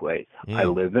both ways. I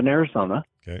live in Arizona,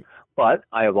 okay, but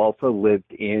I have also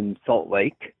lived in Salt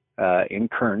Lake, in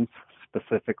Kearns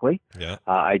specifically. Yeah.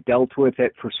 I dealt with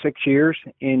it for 6 years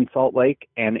in Salt Lake,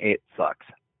 and it sucks.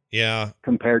 Yeah.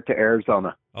 Compared to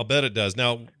Arizona. I'll bet it does.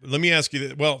 Now, let me ask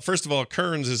you, well, first of all,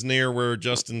 Kearns is near where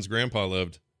Justin's grandpa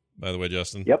lived, by the way,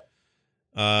 Justin. Yep.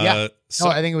 Yeah. So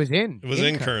I think it was in. It was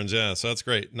in Kearns, yeah. So that's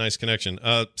great. Nice connection.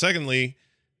 Secondly,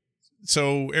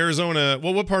 so Arizona,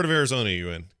 well, what part of Arizona are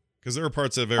you in? Because there are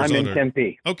parts of Arizona. I'm in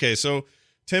Tempe. Okay, so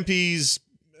Tempe's,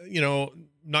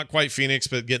 not quite Phoenix,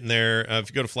 but getting there.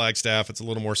 If you go to Flagstaff, it's a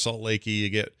little more Salt Lakey. You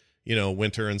get,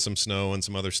 winter and some snow and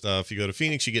some other stuff. You go to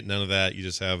Phoenix, you get none of that. You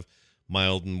just have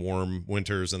mild and warm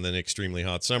winters and then extremely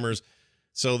hot summers.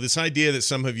 So this idea that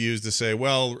some have used to say,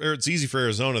 well, it's easy for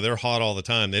Arizona. They're hot all the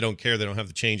time. They don't care. They don't have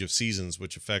the change of seasons,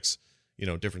 which affects,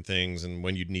 different things and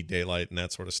when you'd need daylight and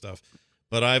that sort of stuff.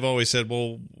 But I've always said,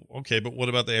 well, okay, but what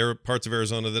about the parts of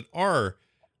Arizona that are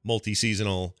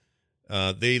multi-seasonal.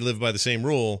 They live by the same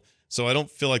rule. So I don't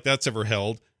feel like that's ever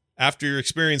held. After you're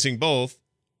experiencing both,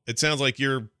 it sounds like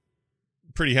you're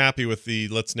pretty happy with the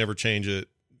let's never change it,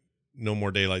 no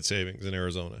more daylight savings in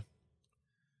Arizona.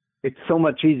 It's so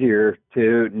much easier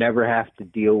to never have to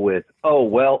deal with, oh,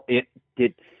 well,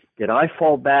 did I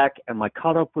fall back? Am I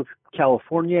caught up with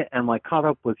California? Am I caught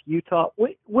up with Utah?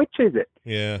 Which is it?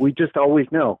 Yeah. We just always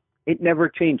know. It never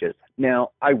changes.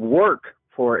 Now, I work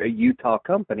for a Utah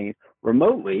company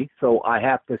remotely, so I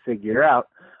have to figure out,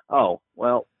 oh,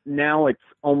 well, now it's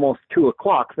almost 2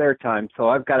 o'clock their time, so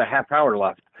I've got a half hour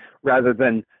left, rather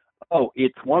than, oh,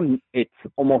 it's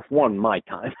almost 1 my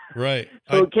time. Right.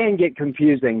 So it can get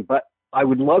confusing, but I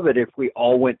would love it if we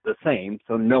all went the same,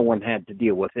 so no one had to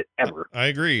deal with it ever. I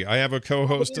agree. I have a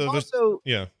co-host of this.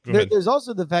 Yeah, go ahead. There's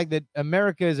also the fact that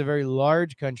America is a very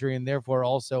large country and therefore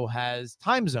also has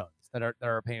time zones that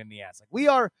are a pain in the ass. Like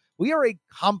we are a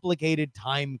complicated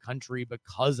time country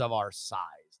because of our size,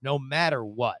 no matter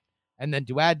what. And then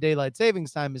to add daylight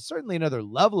savings time is certainly another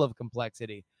level of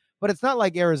complexity. But it's not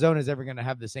like Arizona is ever going to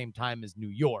have the same time as New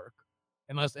York,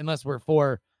 unless we're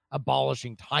for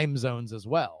abolishing time zones as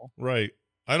well. Right.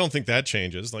 I don't think that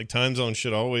changes. Like time zones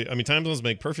should always. I mean, time zones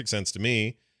make perfect sense to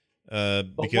me. But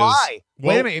Because why?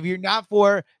 well, Wait a minute. If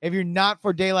you're not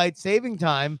for daylight saving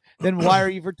time, then why are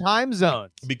you for time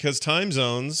zones? because time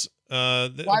zones. Why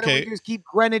don't Okay. we just keep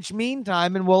Greenwich Mean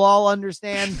Time and we'll all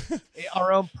understand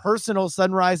our own personal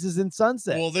sunrises and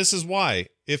sunsets? Well, this is why.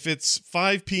 If it's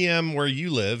 5 p.m. where you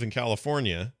live in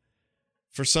California,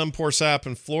 for some poor sap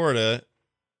in Florida,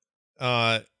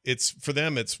 it's for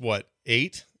them. It's what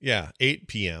 8? Yeah, 8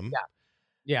 p.m.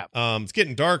 Yeah. It's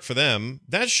getting dark for them.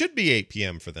 That should be 8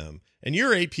 p.m. for them, and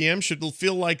your 8 p.m. should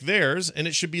feel like theirs, and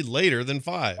it should be later than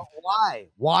 5. Why?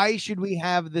 Why should we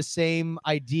have the same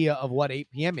idea of what 8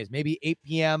 p.m. is? Maybe 8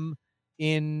 p.m.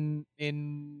 or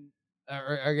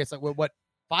I guess like what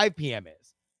 5 p.m.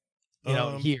 is.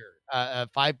 Here.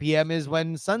 5 p.m. is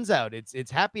when sun's out.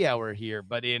 It's happy hour here,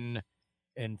 but in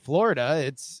Florida,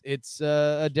 it's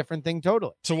a different thing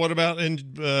totally. So what about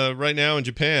in right now in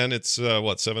Japan? It's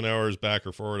 7 hours back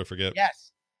or forward? I forget.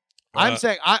 Yes, I'm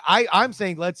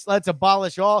saying let's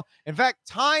abolish all. In fact,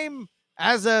 time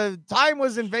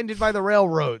was invented by the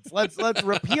railroads. Let's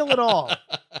repeal it all.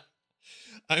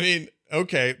 I mean,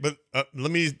 okay, but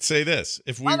let me say this: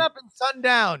 if we Sun up and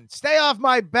sundown, stay off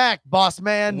my back, boss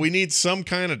man. we need some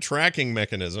kind of tracking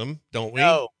mechanism, don't we?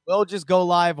 No, we'll just go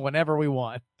live whenever we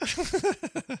want.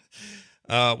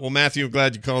 Well, Matthew, I'm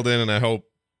glad you called in, and I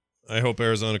hope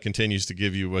Arizona continues to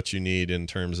give you what you need in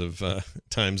terms of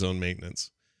time zone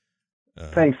maintenance.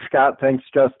 Thanks, Scott. Thanks,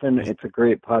 Justin. It's a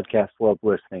great podcast. Love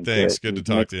listening Thanks. to it. Good to It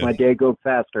talk makes to you. my day go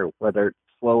faster, whether it's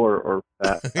slower or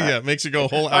fast. Yeah, it makes you go a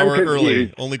whole I'm hour early,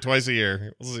 confused. only twice a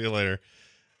year. We'll see you later.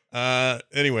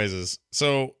 Anyways,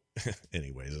 what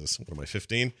am I,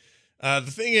 15? The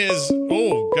thing is,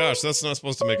 oh gosh, that's not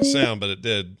supposed to make a sound, but it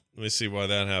did. Let me see why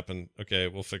that happened. Okay,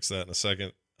 we'll fix that in a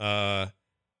second. Hello,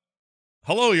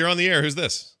 you're on the air. Who's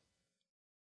this?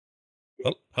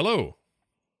 Hello.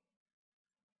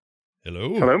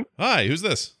 Hello? Hi, who's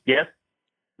this? Yes,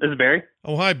 this is Barry,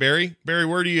 Oh, hi, Barry. Barry,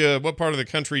 what part of the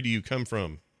country do you come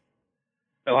from?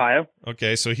 Ohio.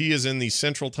 Okay, so he is in the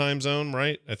central time zone,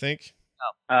 right? I think.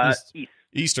 East. East.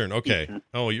 Eastern. Okay. Eastern.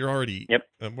 Oh, you're already.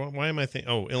 Yep. Why am I thinking?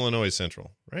 Oh, Illinois is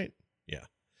central, right?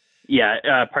 Yeah,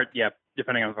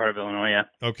 depending on the part of Illinois, yeah.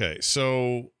 Okay,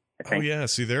 so. I think. Oh yeah,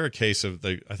 see, they're a case of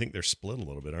I think they're split a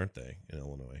little bit, aren't they, in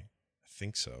Illinois? I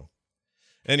think so.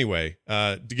 Anyway,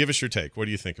 to give us your take, what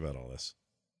do you think about all this?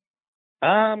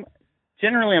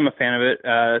 Generally, I'm a fan of it.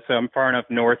 So I'm far enough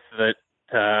north that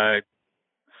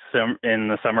in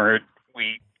the summer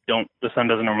the sun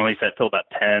doesn't normally set till about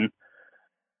 10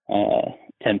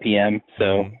 p.m.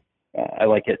 So I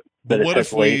like it. But what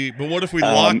if we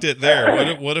locked it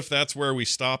there? What if that's where we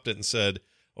stopped it and said,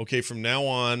 okay, from now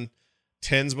on,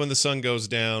 10's when the sun goes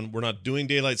down. We're not doing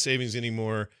daylight savings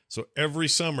anymore. So every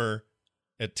summer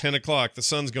at 10 o'clock, the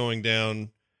sun's going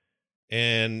down.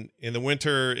 And in the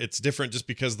winter, it's different just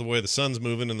because of the way the sun's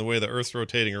moving and the way the earth's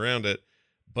rotating around it.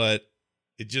 But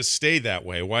it just stayed that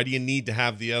way. Why do you need to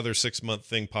have the other 6-month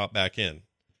thing pop back in?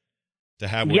 To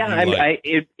have what you like?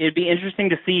 It'd be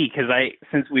interesting to see because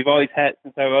since I've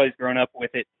always grown up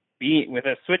with us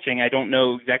switching, I don't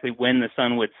know exactly when the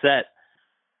sun would set.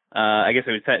 I guess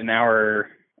it would set an hour.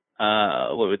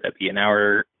 What would that be? An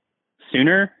hour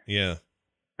sooner? Yeah.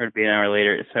 Or it'd be an hour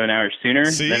later. So an hour sooner.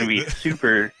 See? Then it'd be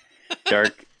super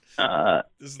dark.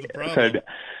 This is the problem.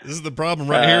 This is the problem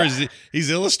right here. Is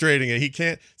he's illustrating it. He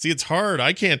can't see. It's hard.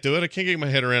 I can't do it. I can't get my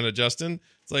head around it, Justin.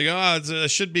 It's like, it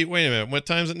should be. Wait a minute. What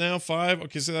time is it now? 5.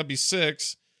 Okay, so that'd be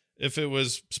 6. If it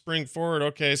was spring forward,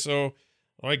 okay, so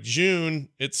like June,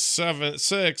 it's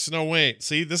 6. No, wait.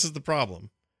 See, this is the problem.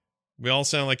 We all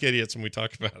sound like idiots when we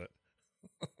talk about it.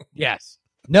 Yes.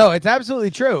 No, it's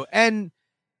absolutely true. And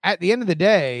at the end of the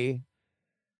day,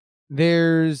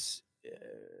 there's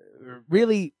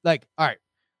really like, all right,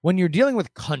 when you're dealing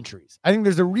with countries, I think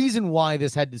there's a reason why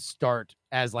this had to start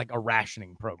as like a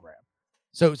rationing program.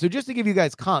 So just to give you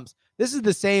guys comps, this is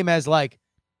the same as like,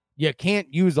 you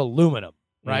can't use aluminum,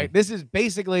 right? This is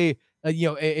basically,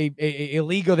 a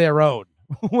league of their own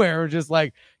where we're just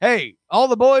like, hey, all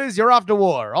the boys, you're off to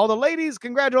war. All the ladies,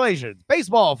 congratulations.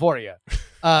 Baseball for you.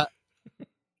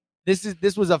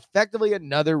 This was effectively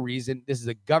another reason. This is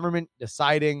a government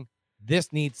deciding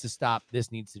this needs to stop.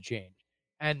 This needs to change.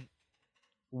 And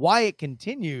why it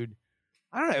continued,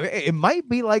 I don't know. It might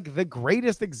be like the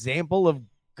greatest example of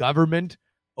government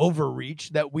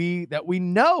overreach that we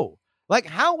know. Like,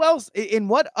 how else, in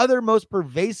what other most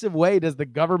pervasive way does the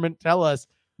government tell us,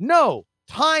 no,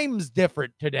 time's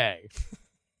different today?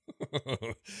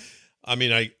 I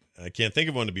mean, I can't think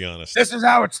of one, to be honest. This is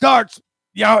how it starts.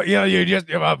 You just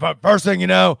first thing you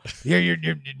know, you're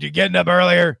getting up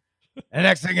earlier, and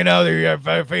next thing you know, you're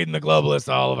feeding the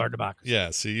globalists all of our democracy.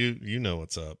 Yeah, so you know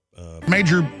what's up.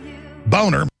 Major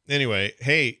boner. Anyway,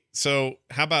 hey, so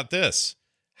how about this?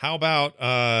 How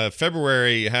about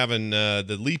February having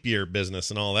the leap year business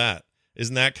and all that?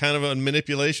 Isn't that kind of a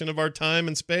manipulation of our time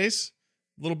and space?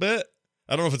 A little bit.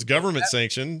 I don't know if it's government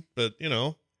sanctioned, but,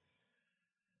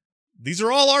 these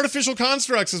are all artificial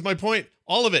constructs is my point.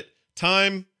 All of it.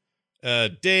 Time,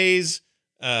 days,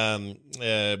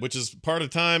 which is part of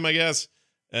time, I guess.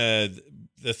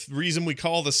 The reason we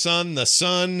call the sun,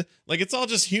 like it's all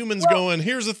just humans going,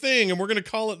 here's the thing, and we're going to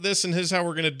call it this, and here's how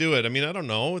we're going to do it. I mean, I don't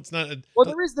know. It's not.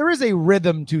 Well, there is a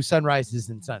rhythm to sunrises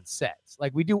and sunsets.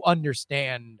 Like, we do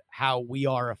understand how we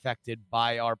are affected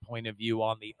by our point of view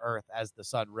on the earth as the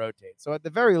sun rotates. So at the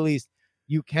very least,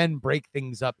 you can break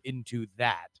things up into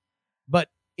that. But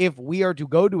if we are to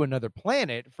go to another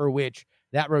planet for which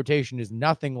that rotation is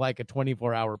nothing like a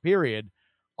 24-hour period,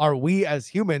 are we as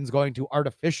humans going to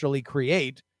artificially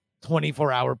create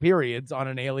 24-hour periods on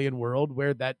an alien world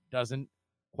where that doesn't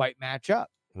quite match up?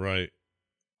 Right.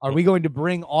 Are we going to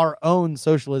bring our own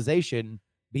socialization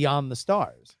beyond the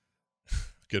stars?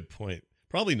 Good point.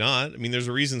 Probably not. I mean, there's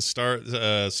a reason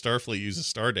Starfleet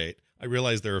uses Stardate. I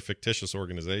realize they're a fictitious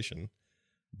organization,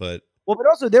 but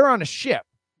also they're on a ship.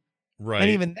 Right.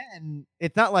 And even then,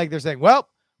 it's not like they're saying, well,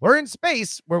 we're in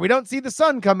space where we don't see the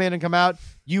sun come in and come out.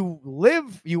 You're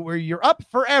up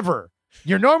forever.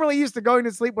 You're normally used to going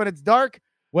to sleep when it's dark.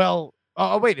 Well,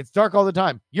 wait, it's dark all the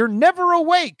time. You're never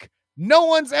awake. No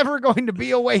one's ever going to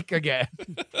be awake again.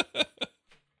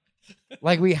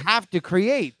 Like, we have to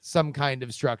create some kind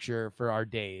of structure for our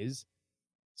days.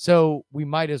 So we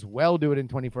might as well do it in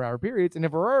 24-hour periods. And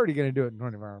if we're already going to do it in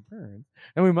 24-hour periods,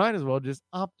 then we might as well just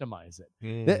optimize it.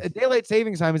 The daylight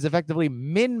savings time is effectively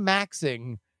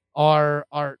min-maxing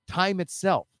our time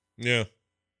itself. Yeah.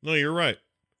 No, you're right.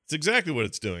 It's exactly what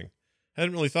it's doing. I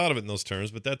hadn't really thought of it in those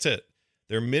terms, but that's it.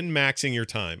 They're min-maxing your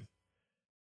time.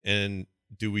 And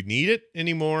do we need it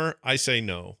anymore? I say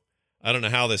no. I don't know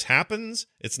how this happens.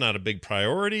 It's not a big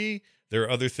priority. There are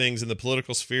other things in the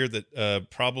political sphere that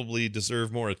probably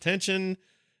deserve more attention.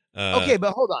 Okay,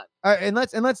 but hold on. And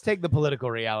let's take the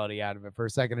political reality out of it for a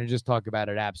second and just talk about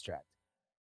it abstract.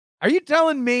 Are you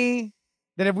telling me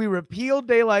that if we repealed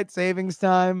daylight savings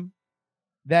time,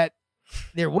 that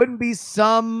there wouldn't be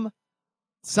some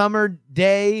summer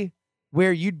day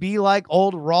where you'd be like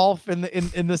old Rolf in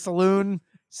the saloon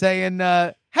saying,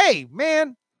 "Hey,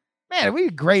 man, it'd be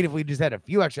great if we just had a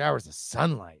few extra hours of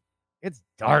sunlight. It's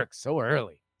dark so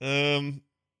early."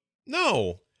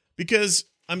 No, because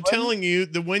I'm telling you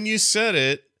that when you set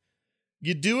it,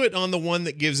 you do it on the one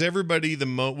that gives everybody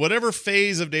whatever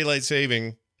phase of daylight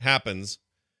saving happens,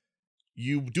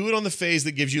 you do it on the phase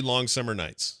that gives you long summer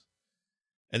nights.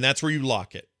 And that's where you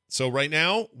lock it. So right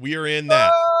now we are in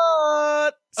that.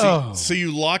 So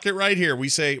you lock it right here. We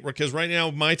say, because right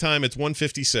now my time, it's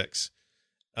 1:56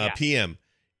 p.m.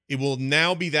 It will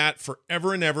now be that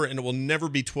forever and ever, and it will never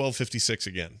be 12:56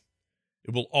 again.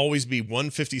 It will always be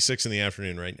 1:56 in the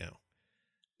afternoon right now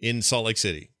in Salt Lake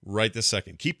City, right this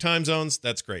second. Keep time zones.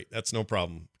 That's great. That's no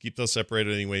problem. Keep those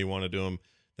separated any way you want to do them.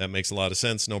 That makes a lot of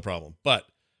sense. No problem. But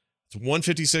it's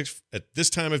 1:56 at this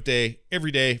time of day,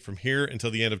 every day from here until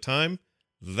the end of time.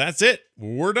 That's it.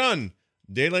 We're done.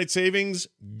 Daylight savings,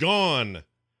 gone.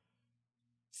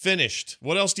 Finished.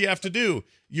 What else do you have to do?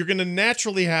 You're going to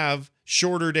naturally have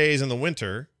shorter days in the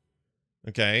winter.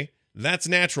 Okay? That's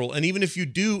natural. And even if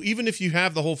you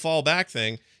have the whole fall back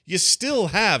thing, you still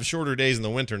have shorter days in the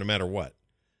winter no matter what.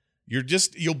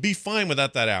 You'll be fine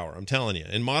without that hour. I'm telling you.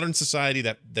 In modern society,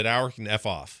 that hour can F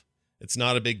off. It's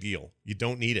not a big deal. You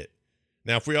don't need it.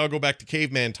 Now, if we all go back to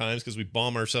caveman times because we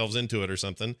bomb ourselves into it or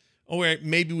something,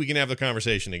 maybe we can have the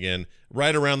conversation again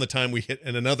right around the time we hit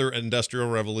another industrial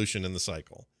revolution in the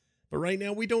cycle. But right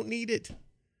now, we don't need it.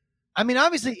 I mean,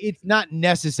 obviously, it's not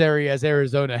necessary, as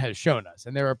Arizona has shown us.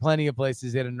 And there are plenty of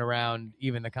places in and around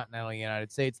even the continental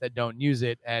United States that don't use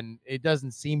it. And it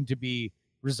doesn't seem to be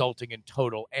resulting in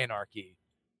total anarchy.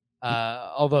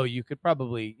 Although you could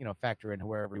probably, factor in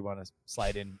wherever you want to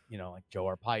slide in, like Joe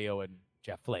Arpaio and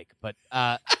Jeff Flake. But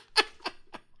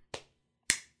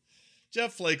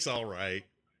Jeff Flake's all right.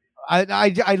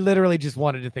 I literally just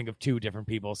wanted to think of two different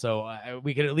people, so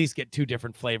we could at least get two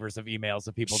different flavors of emails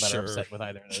of people that are upset with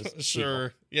either of those. Sure.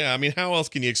 People. Yeah, I mean, how else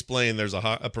can you explain there's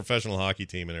a professional hockey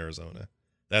team in Arizona?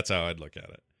 That's how I'd look at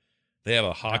it. They have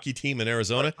a hockey team in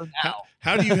Arizona.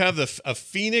 How do you have a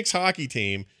Phoenix hockey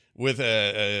team with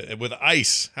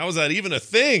ice? How is that even a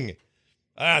thing?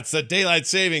 It's the daylight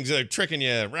savings. They're tricking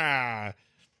you. Rah.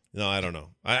 No, I don't know.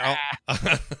 I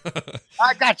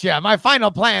gotcha. My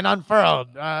final plan unfurled.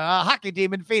 A hockey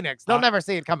team in Phoenix. They'll never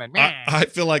see it coming. I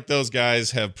feel like those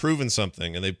guys have proven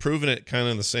something, and they've proven it kind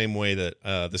of in the same way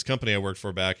that this company I worked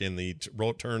for back in the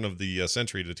turn of the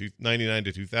century to 99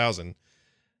 to 2000.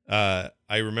 I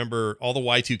remember all the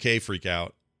Y2K freak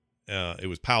out. It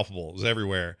was palpable. It was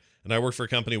everywhere. And I worked for a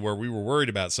company where we were worried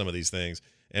about some of these things,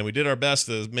 and we did our best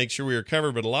to make sure we were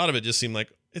covered, but a lot of it just seemed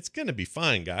like, it's going to be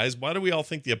fine, guys. Why do we all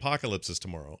think the apocalypse is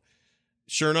tomorrow?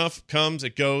 Sure enough, comes,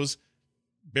 it goes.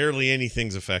 Barely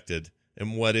anything's affected.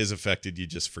 And what is affected, you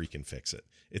just freaking fix it.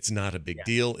 It's not a big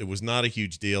deal. It was not a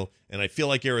huge deal. And I feel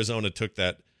like Arizona took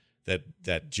that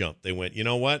jump. They went, you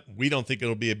know what? We don't think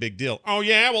it'll be a big deal. Oh,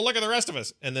 yeah? Well, look at the rest of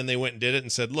us. And then they went and did it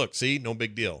and said, look, see, no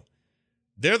big deal.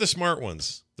 They're the smart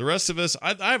ones. The rest of us,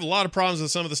 I have a lot of problems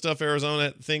with some of the stuff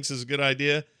Arizona thinks is a good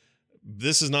idea.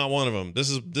 This is not one of them. This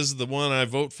is the one I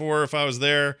vote for. If I was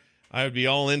there, I would be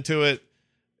all into it.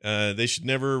 They should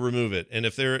never remove it. And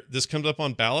if this comes up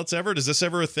on ballots ever, is this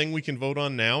ever a thing we can vote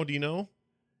on now? Do you know?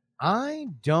 I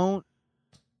don't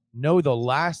know the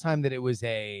last time that it was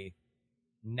a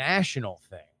national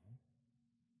thing.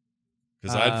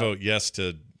 Because I'd vote yes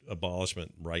to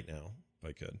abolishment right now if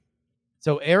I could.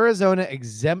 So Arizona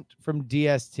exempt from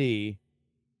DST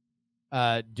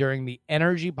during the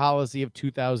energy policy of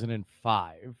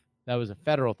 2005. That was a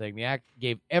federal thing. The act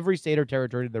gave every state or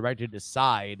territory the right to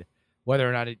decide whether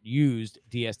or not it used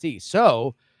DST.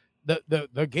 So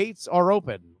the gates are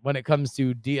open when it comes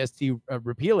to DST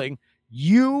repealing.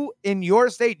 You, in your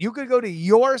state, you could go to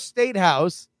your state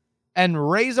house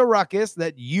and raise a ruckus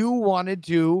that you wanted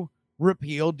to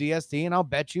repeal DST. And I'll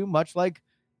bet you, much like,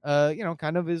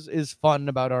 kind of is fun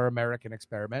about our American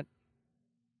experiment,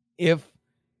 if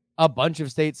a bunch of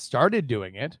states started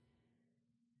doing it,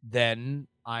 then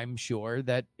I'm sure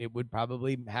that it would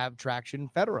probably have traction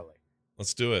federally.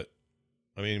 Let's do it.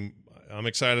 I mean, I'm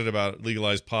excited about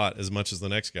legalized pot as much as the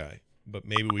next guy, but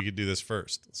maybe we could do this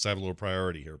first. Let's have a little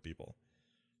priority here, people.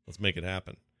 Let's make it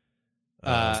happen.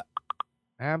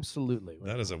 Absolutely.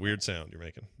 That is a weird sound you're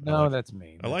making. No, that's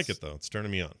me. I like it, though. It's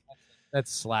turning me on.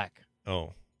 That's Slack.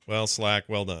 Oh, well, Slack,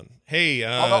 well done. Hey.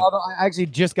 Although I actually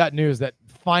just got news that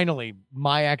finally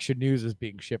my Action News is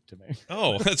being shipped to me.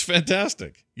 Oh, that's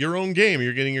fantastic. Your own game.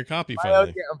 You're getting your copy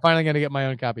finally. I'm finally going to get my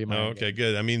own copy of my own okay, game.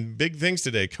 Good. I mean, big things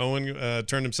today. Cohen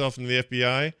turned himself into the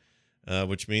FBI,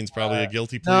 which means probably a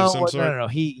guilty plea of some sort. No.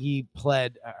 He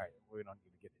pled. All right, we don't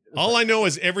need to get into this. All I know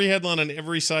is every headline on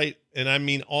every site, and I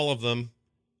mean all of them,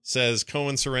 says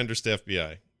Cohen surrenders to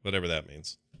FBI, whatever that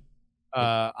means.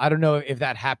 I don't know if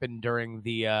that happened during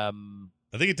the. I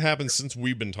think it happened since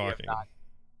we've been talking.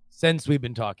 Since we've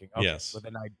been talking. Okay, yes. But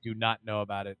then I do not know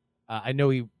about it. I know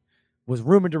he was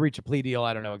rumored to reach a plea deal.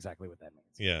 I don't know exactly what that means.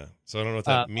 Yeah. So I don't know what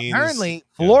that means. Apparently,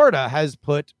 Florida has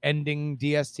put ending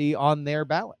DST on their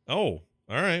ballot. Oh,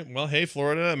 all right. Well, hey,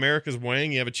 Florida, America's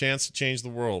weighing. You have a chance to change the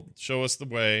world. Show us the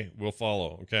way. We'll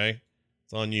follow. Okay.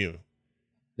 It's on you.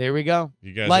 There we go.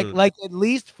 You guys like at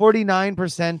least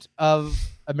 49% of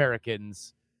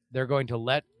Americans, they're going to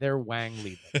let their wang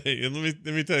lead them. Hey, let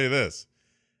me tell you this.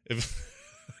 If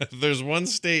there's one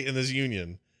state in this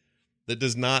union that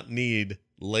does not need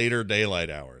later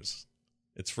daylight hours,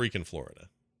 it's freaking Florida.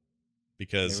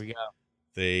 Because there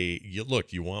we go.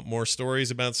 Look, you want more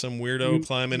stories about some weirdo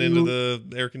climbing into the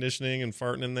air conditioning and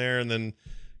farting in there and then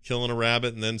killing a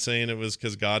rabbit and then saying it was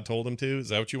because God told him to? Is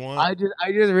that what you want? I just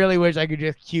really wish I could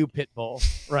just cue Pitbull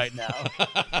right now.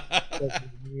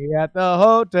 At the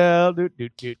hotel.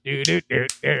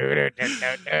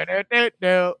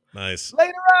 Nice.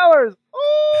 Later hours.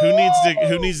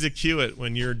 Who needs to cue it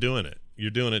when you're doing it? You're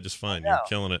doing it just fine. You're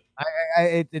killing it.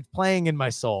 It's playing in my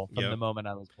soul from Yep. the moment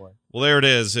I was born. Well, there it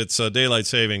is. It's daylight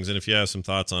savings, and if you have some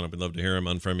thoughts on it, we'd love to hear them.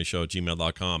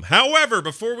 unfriendlyshow@gmail.com. However,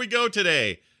 before we go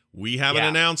today, we have an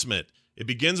announcement. It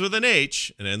begins with an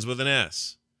H and ends with an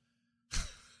S.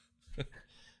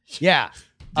 Yeah.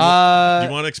 Do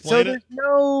you want to explain So it? there's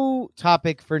no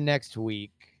topic for next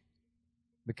week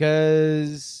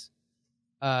because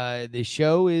the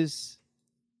show is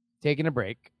taking a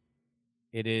break.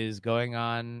 It is going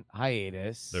on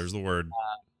hiatus. There's the word.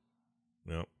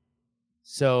 Yep.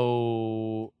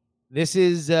 So this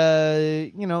is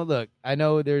look, I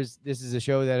know this is a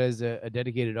show that has a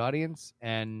dedicated audience,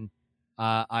 and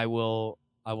I will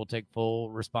take full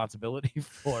responsibility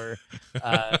for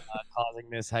causing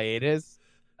this hiatus.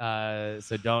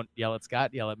 So don't yell at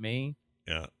Scott, yell at me.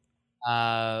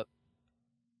 Yeah.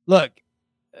 Look,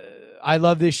 I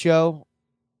love this show.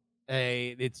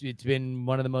 It's been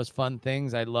one of the most fun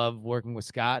things. I love working with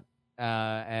Scott.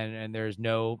 And there's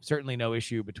certainly no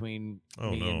issue between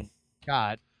me and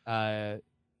Scott. Yeah,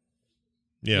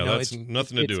 that's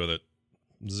nothing to do with it.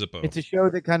 Zippo. It's a show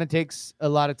that kind of takes a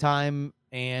lot of time,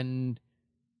 and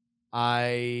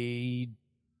I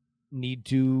need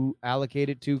to allocate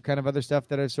it to kind of other stuff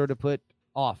that I've sort of put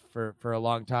off for a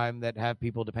long time that have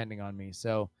people depending on me.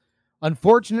 So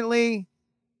unfortunately,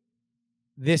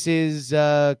 this is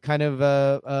kind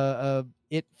of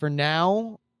it for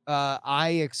now. I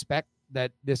expect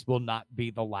that this will not be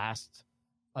the last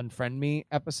Unfriend Me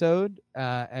episode,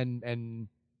 and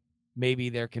maybe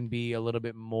there can be a little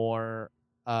bit more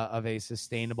of a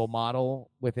sustainable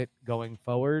model with it going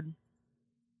forward.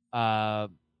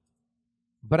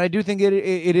 But I do think it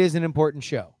is an important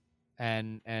show,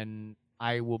 and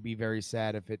I will be very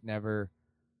sad if it never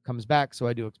comes back. So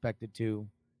I do expect it to,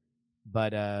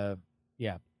 but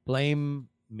yeah, blame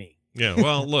me. Yeah.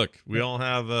 Well, look, we all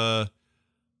have a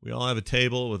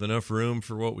table with enough room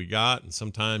for what we got, and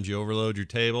sometimes you overload your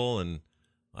table, and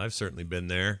I've certainly been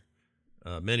there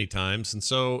many times, and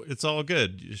so it's all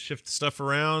good. You shift stuff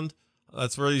around.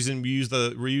 That's where we use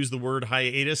the word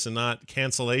hiatus and not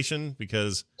cancellation,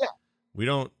 because I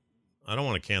don't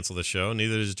want to cancel the show.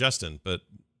 Neither does Justin, but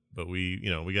we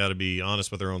got to be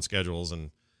honest with our own schedules and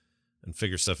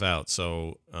figure stuff out.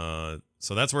 So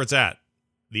that's where it's at.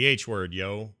 The H word,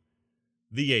 yo.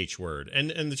 The H word.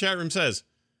 And the chat room says,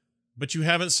 but you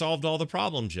haven't solved all the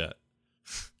problems yet.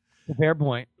 Fair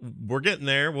point. We're getting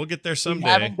there. We'll get there someday.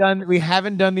 We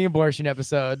haven't done the abortion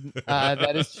episode.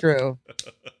 That is true.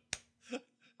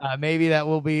 Maybe that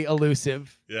will be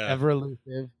elusive. Yeah. Ever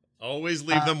elusive. Always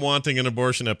leave them wanting an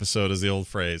abortion episode, is the old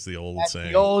phrase, the old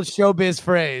saying. The old showbiz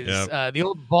phrase. Yep. The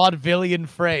old vaudevillian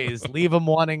phrase. Leave them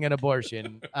wanting an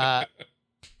abortion.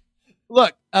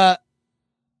 Look, I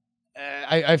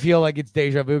feel like it's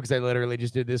deja vu because I literally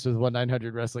just did this with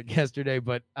 1-900 Wrestling yesterday,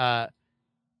 but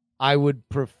I would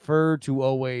prefer to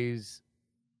always,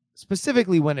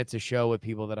 specifically when it's a show with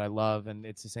people that I love, and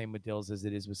it's the same with Dills as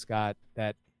it is with Scott,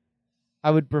 that I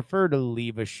would prefer to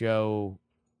leave a show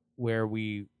where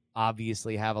we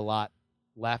obviously have a lot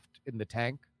left in the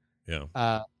tank. Yeah.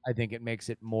 I think it makes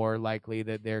it more likely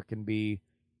that there can be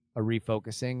a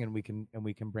refocusing and we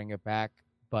can bring it back.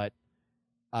 But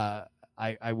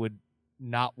I would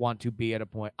not want to be at a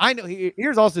point. I know.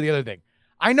 Here's also the other thing.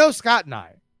 I know Scott and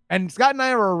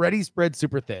I are already spread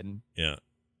super thin. Yeah.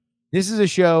 This is a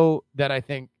show that I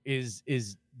think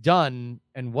is done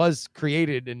and was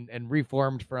created and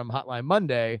reformed from Hotline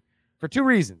Monday for two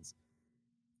reasons.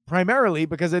 Primarily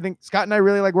because I think Scott and I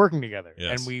really like working together,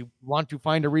 and we want to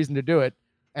find a reason to do it.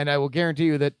 And I will guarantee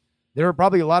you that there are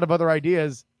probably a lot of other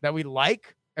ideas that we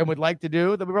like and would like to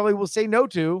do that we probably will say no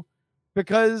to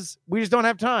because we just don't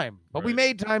have time. But we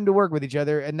made time to work with each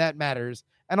other, and that matters.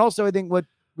 And also, I think what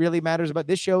really matters about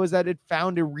this show is that it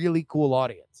found a really cool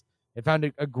audience. It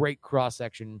found a great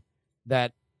cross-section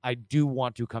that I do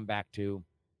want to come back to.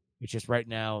 It's just right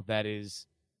now that is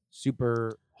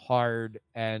super hard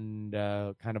and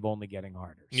kind of only getting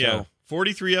harder. Yeah.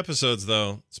 43 episodes,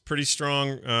 though. It's pretty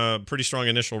strong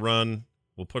initial run.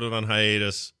 We'll put it on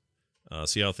hiatus,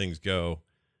 see how things go,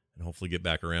 and hopefully get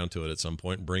back around to it at some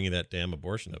point and bring you that damn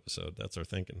abortion episode. That's our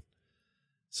thinking.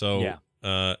 So,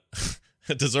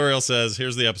 Tazoriel says,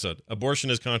 here's the episode. Abortion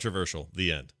is controversial.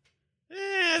 The end.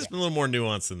 It's been a little more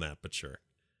nuanced than that, but sure.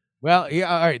 Well,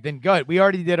 yeah, all right, then go ahead. We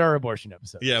already did our abortion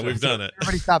episode. Yeah, we've done it.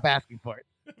 Everybody stop asking for it.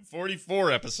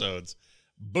 44 episodes.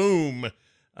 Boom.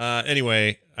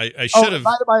 Anyway, I should have.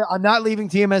 By the way, I'm not leaving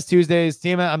TMS Tuesdays.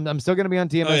 I'm still going to be on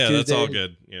TMS Tuesdays. That's all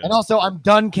good. Yeah. And also, I'm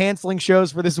done canceling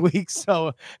shows for this week.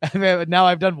 So now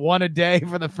I've done one a day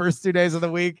for the first 2 days of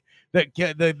the week.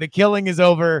 The killing is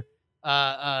over.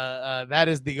 that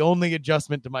is the only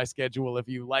adjustment to my schedule. If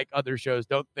you like other shows,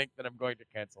 don't think that I'm going to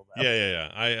cancel them.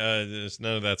 Yeah. There's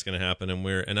none of that's going to happen,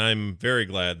 and I'm very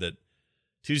glad that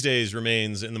Tuesdays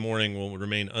remains in the morning will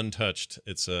remain untouched.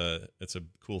 It's a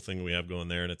cool thing we have going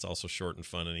there, and it's also short and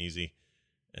fun and easy,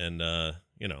 and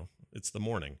it's the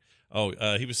morning.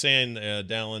 Oh, he was saying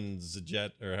Dallin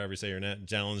Jet, or however you say your name,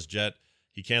 Dallin Jet.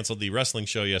 He canceled the wrestling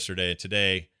show yesterday.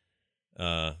 Today,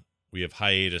 we have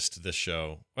hiatus to this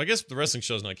show. Well, I guess the wrestling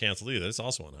show is not canceled either. It's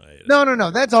also on hiatus.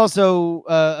 No. That's also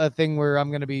a thing where I'm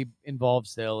going to be involved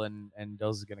still, and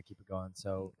Dills is going to keep it going.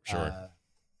 So sure.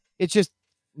 It's just,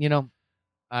 Here,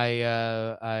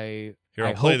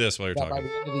 I'll play this while you're by talking.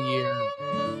 the end of the year.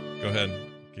 Go ahead.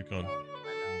 Keep going.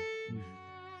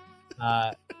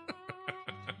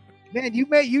 Man,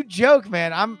 you joke,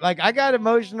 man. I'm like, I got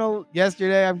emotional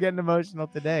yesterday. I'm getting emotional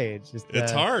today. It's just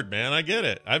it's hard, man. I get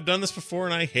it. I've done this before,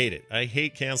 and I hate it. I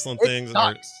hate canceling it things.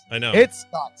 Sucks. I know it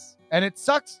sucks, and it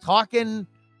sucks talking.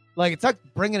 Like, it sucks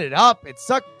bringing it up. It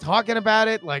sucks talking about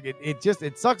it. Like,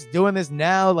 it sucks doing this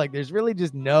now. Like, there's really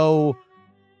just no.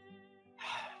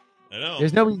 I know.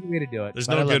 There's no easy way to do it. There's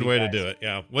no good way to do it.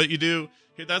 Yeah. What you do,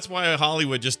 that's why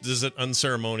Hollywood just does it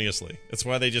unceremoniously. That's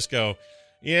why they just go,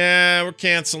 yeah, we're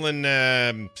canceling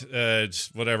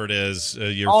whatever it is,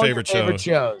 all favorite shows.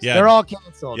 Yeah. They're all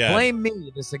canceled. Yeah. Blame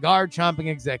me, the cigar chomping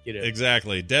executive.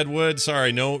 Exactly. Deadwood,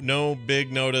 sorry, no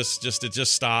big notice. It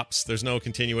just stops. There's no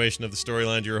continuation of the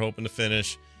storyline you were hoping to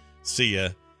finish. See ya.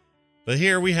 But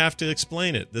here we have to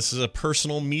explain it. This is a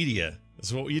personal media. This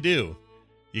is what you do.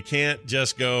 You can't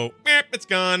just go, it's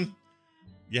gone.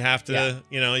 You have to,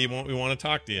 we want to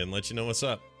talk to you and let you know what's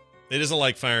up. It isn't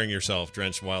like firing yourself,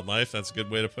 Drenched Wildlife. That's a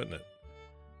good way of putting it.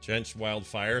 Drenched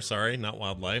Wildfire, sorry, not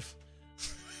Wildlife.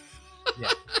 Yeah.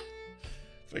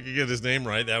 If I could get his name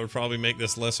right, that would probably make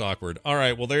this less awkward. All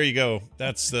right, well, there you go.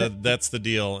 That's the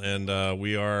deal, and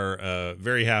we are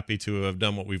very happy to have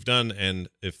done what we've done, and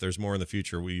if there's more in the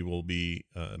future, we will be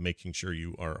making sure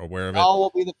you are aware of it. All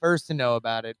will be the first to know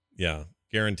about it. Yeah,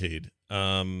 guaranteed.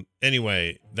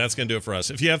 Anyway, that's going to do it for us.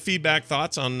 If you have feedback,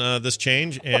 thoughts on this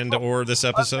change and or this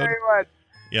episode,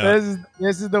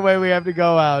 this is the way we have to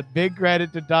go out. Big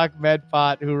credit to Doc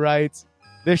Medpot, who writes,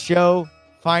 "The show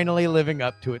finally living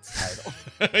up to its title."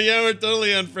 Yeah, we're totally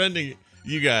unfriending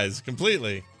you guys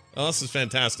completely. Oh, this is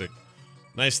fantastic.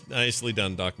 Nicely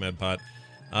done, Doc Medpot.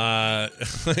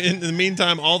 In the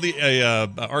meantime, all the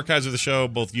archives of the show,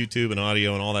 both YouTube and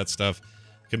audio and all that stuff,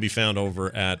 can be found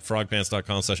over at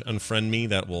frogpants.com/unfriendme.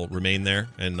 That will remain there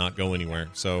and not go anywhere.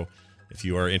 So if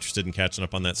you are interested in catching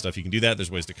up on that stuff, you can do that. There's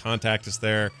ways to contact us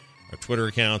there. Our Twitter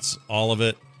accounts, all of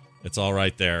it. It's all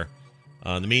right there.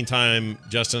 In the meantime,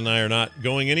 Justin and I are not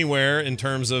going anywhere in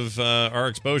terms of our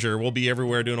exposure. We'll be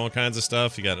everywhere doing all kinds of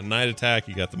stuff. You got a night attack.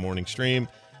 You got the morning stream.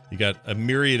 You got a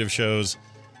myriad of shows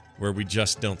where we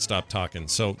just don't stop talking.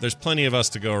 So there's plenty of us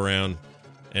to go around,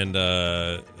 and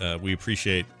we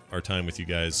appreciate our time with you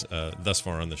guys thus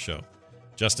far on the show.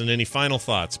 Justin, any final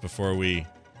thoughts before we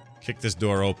kick this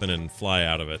door open and fly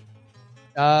out of it?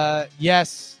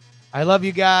 Yes, I love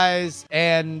you guys,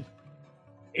 and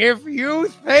if you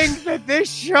think that this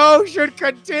show should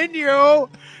continue,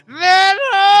 then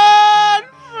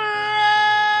unfriend.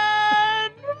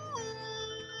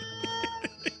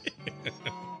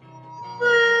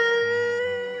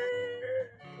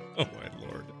 Oh my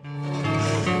Lord.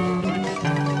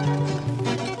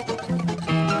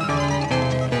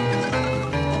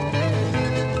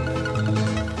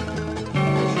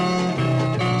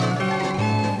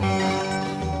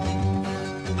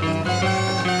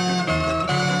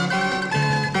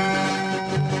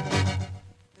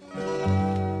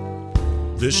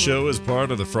 This show is part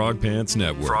of the Frog Pants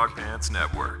Network. Frog Pants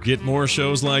Network. Get more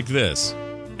shows like this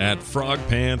at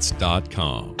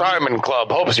frogpants.com. Diamond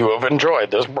Club hopes you have enjoyed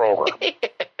this program.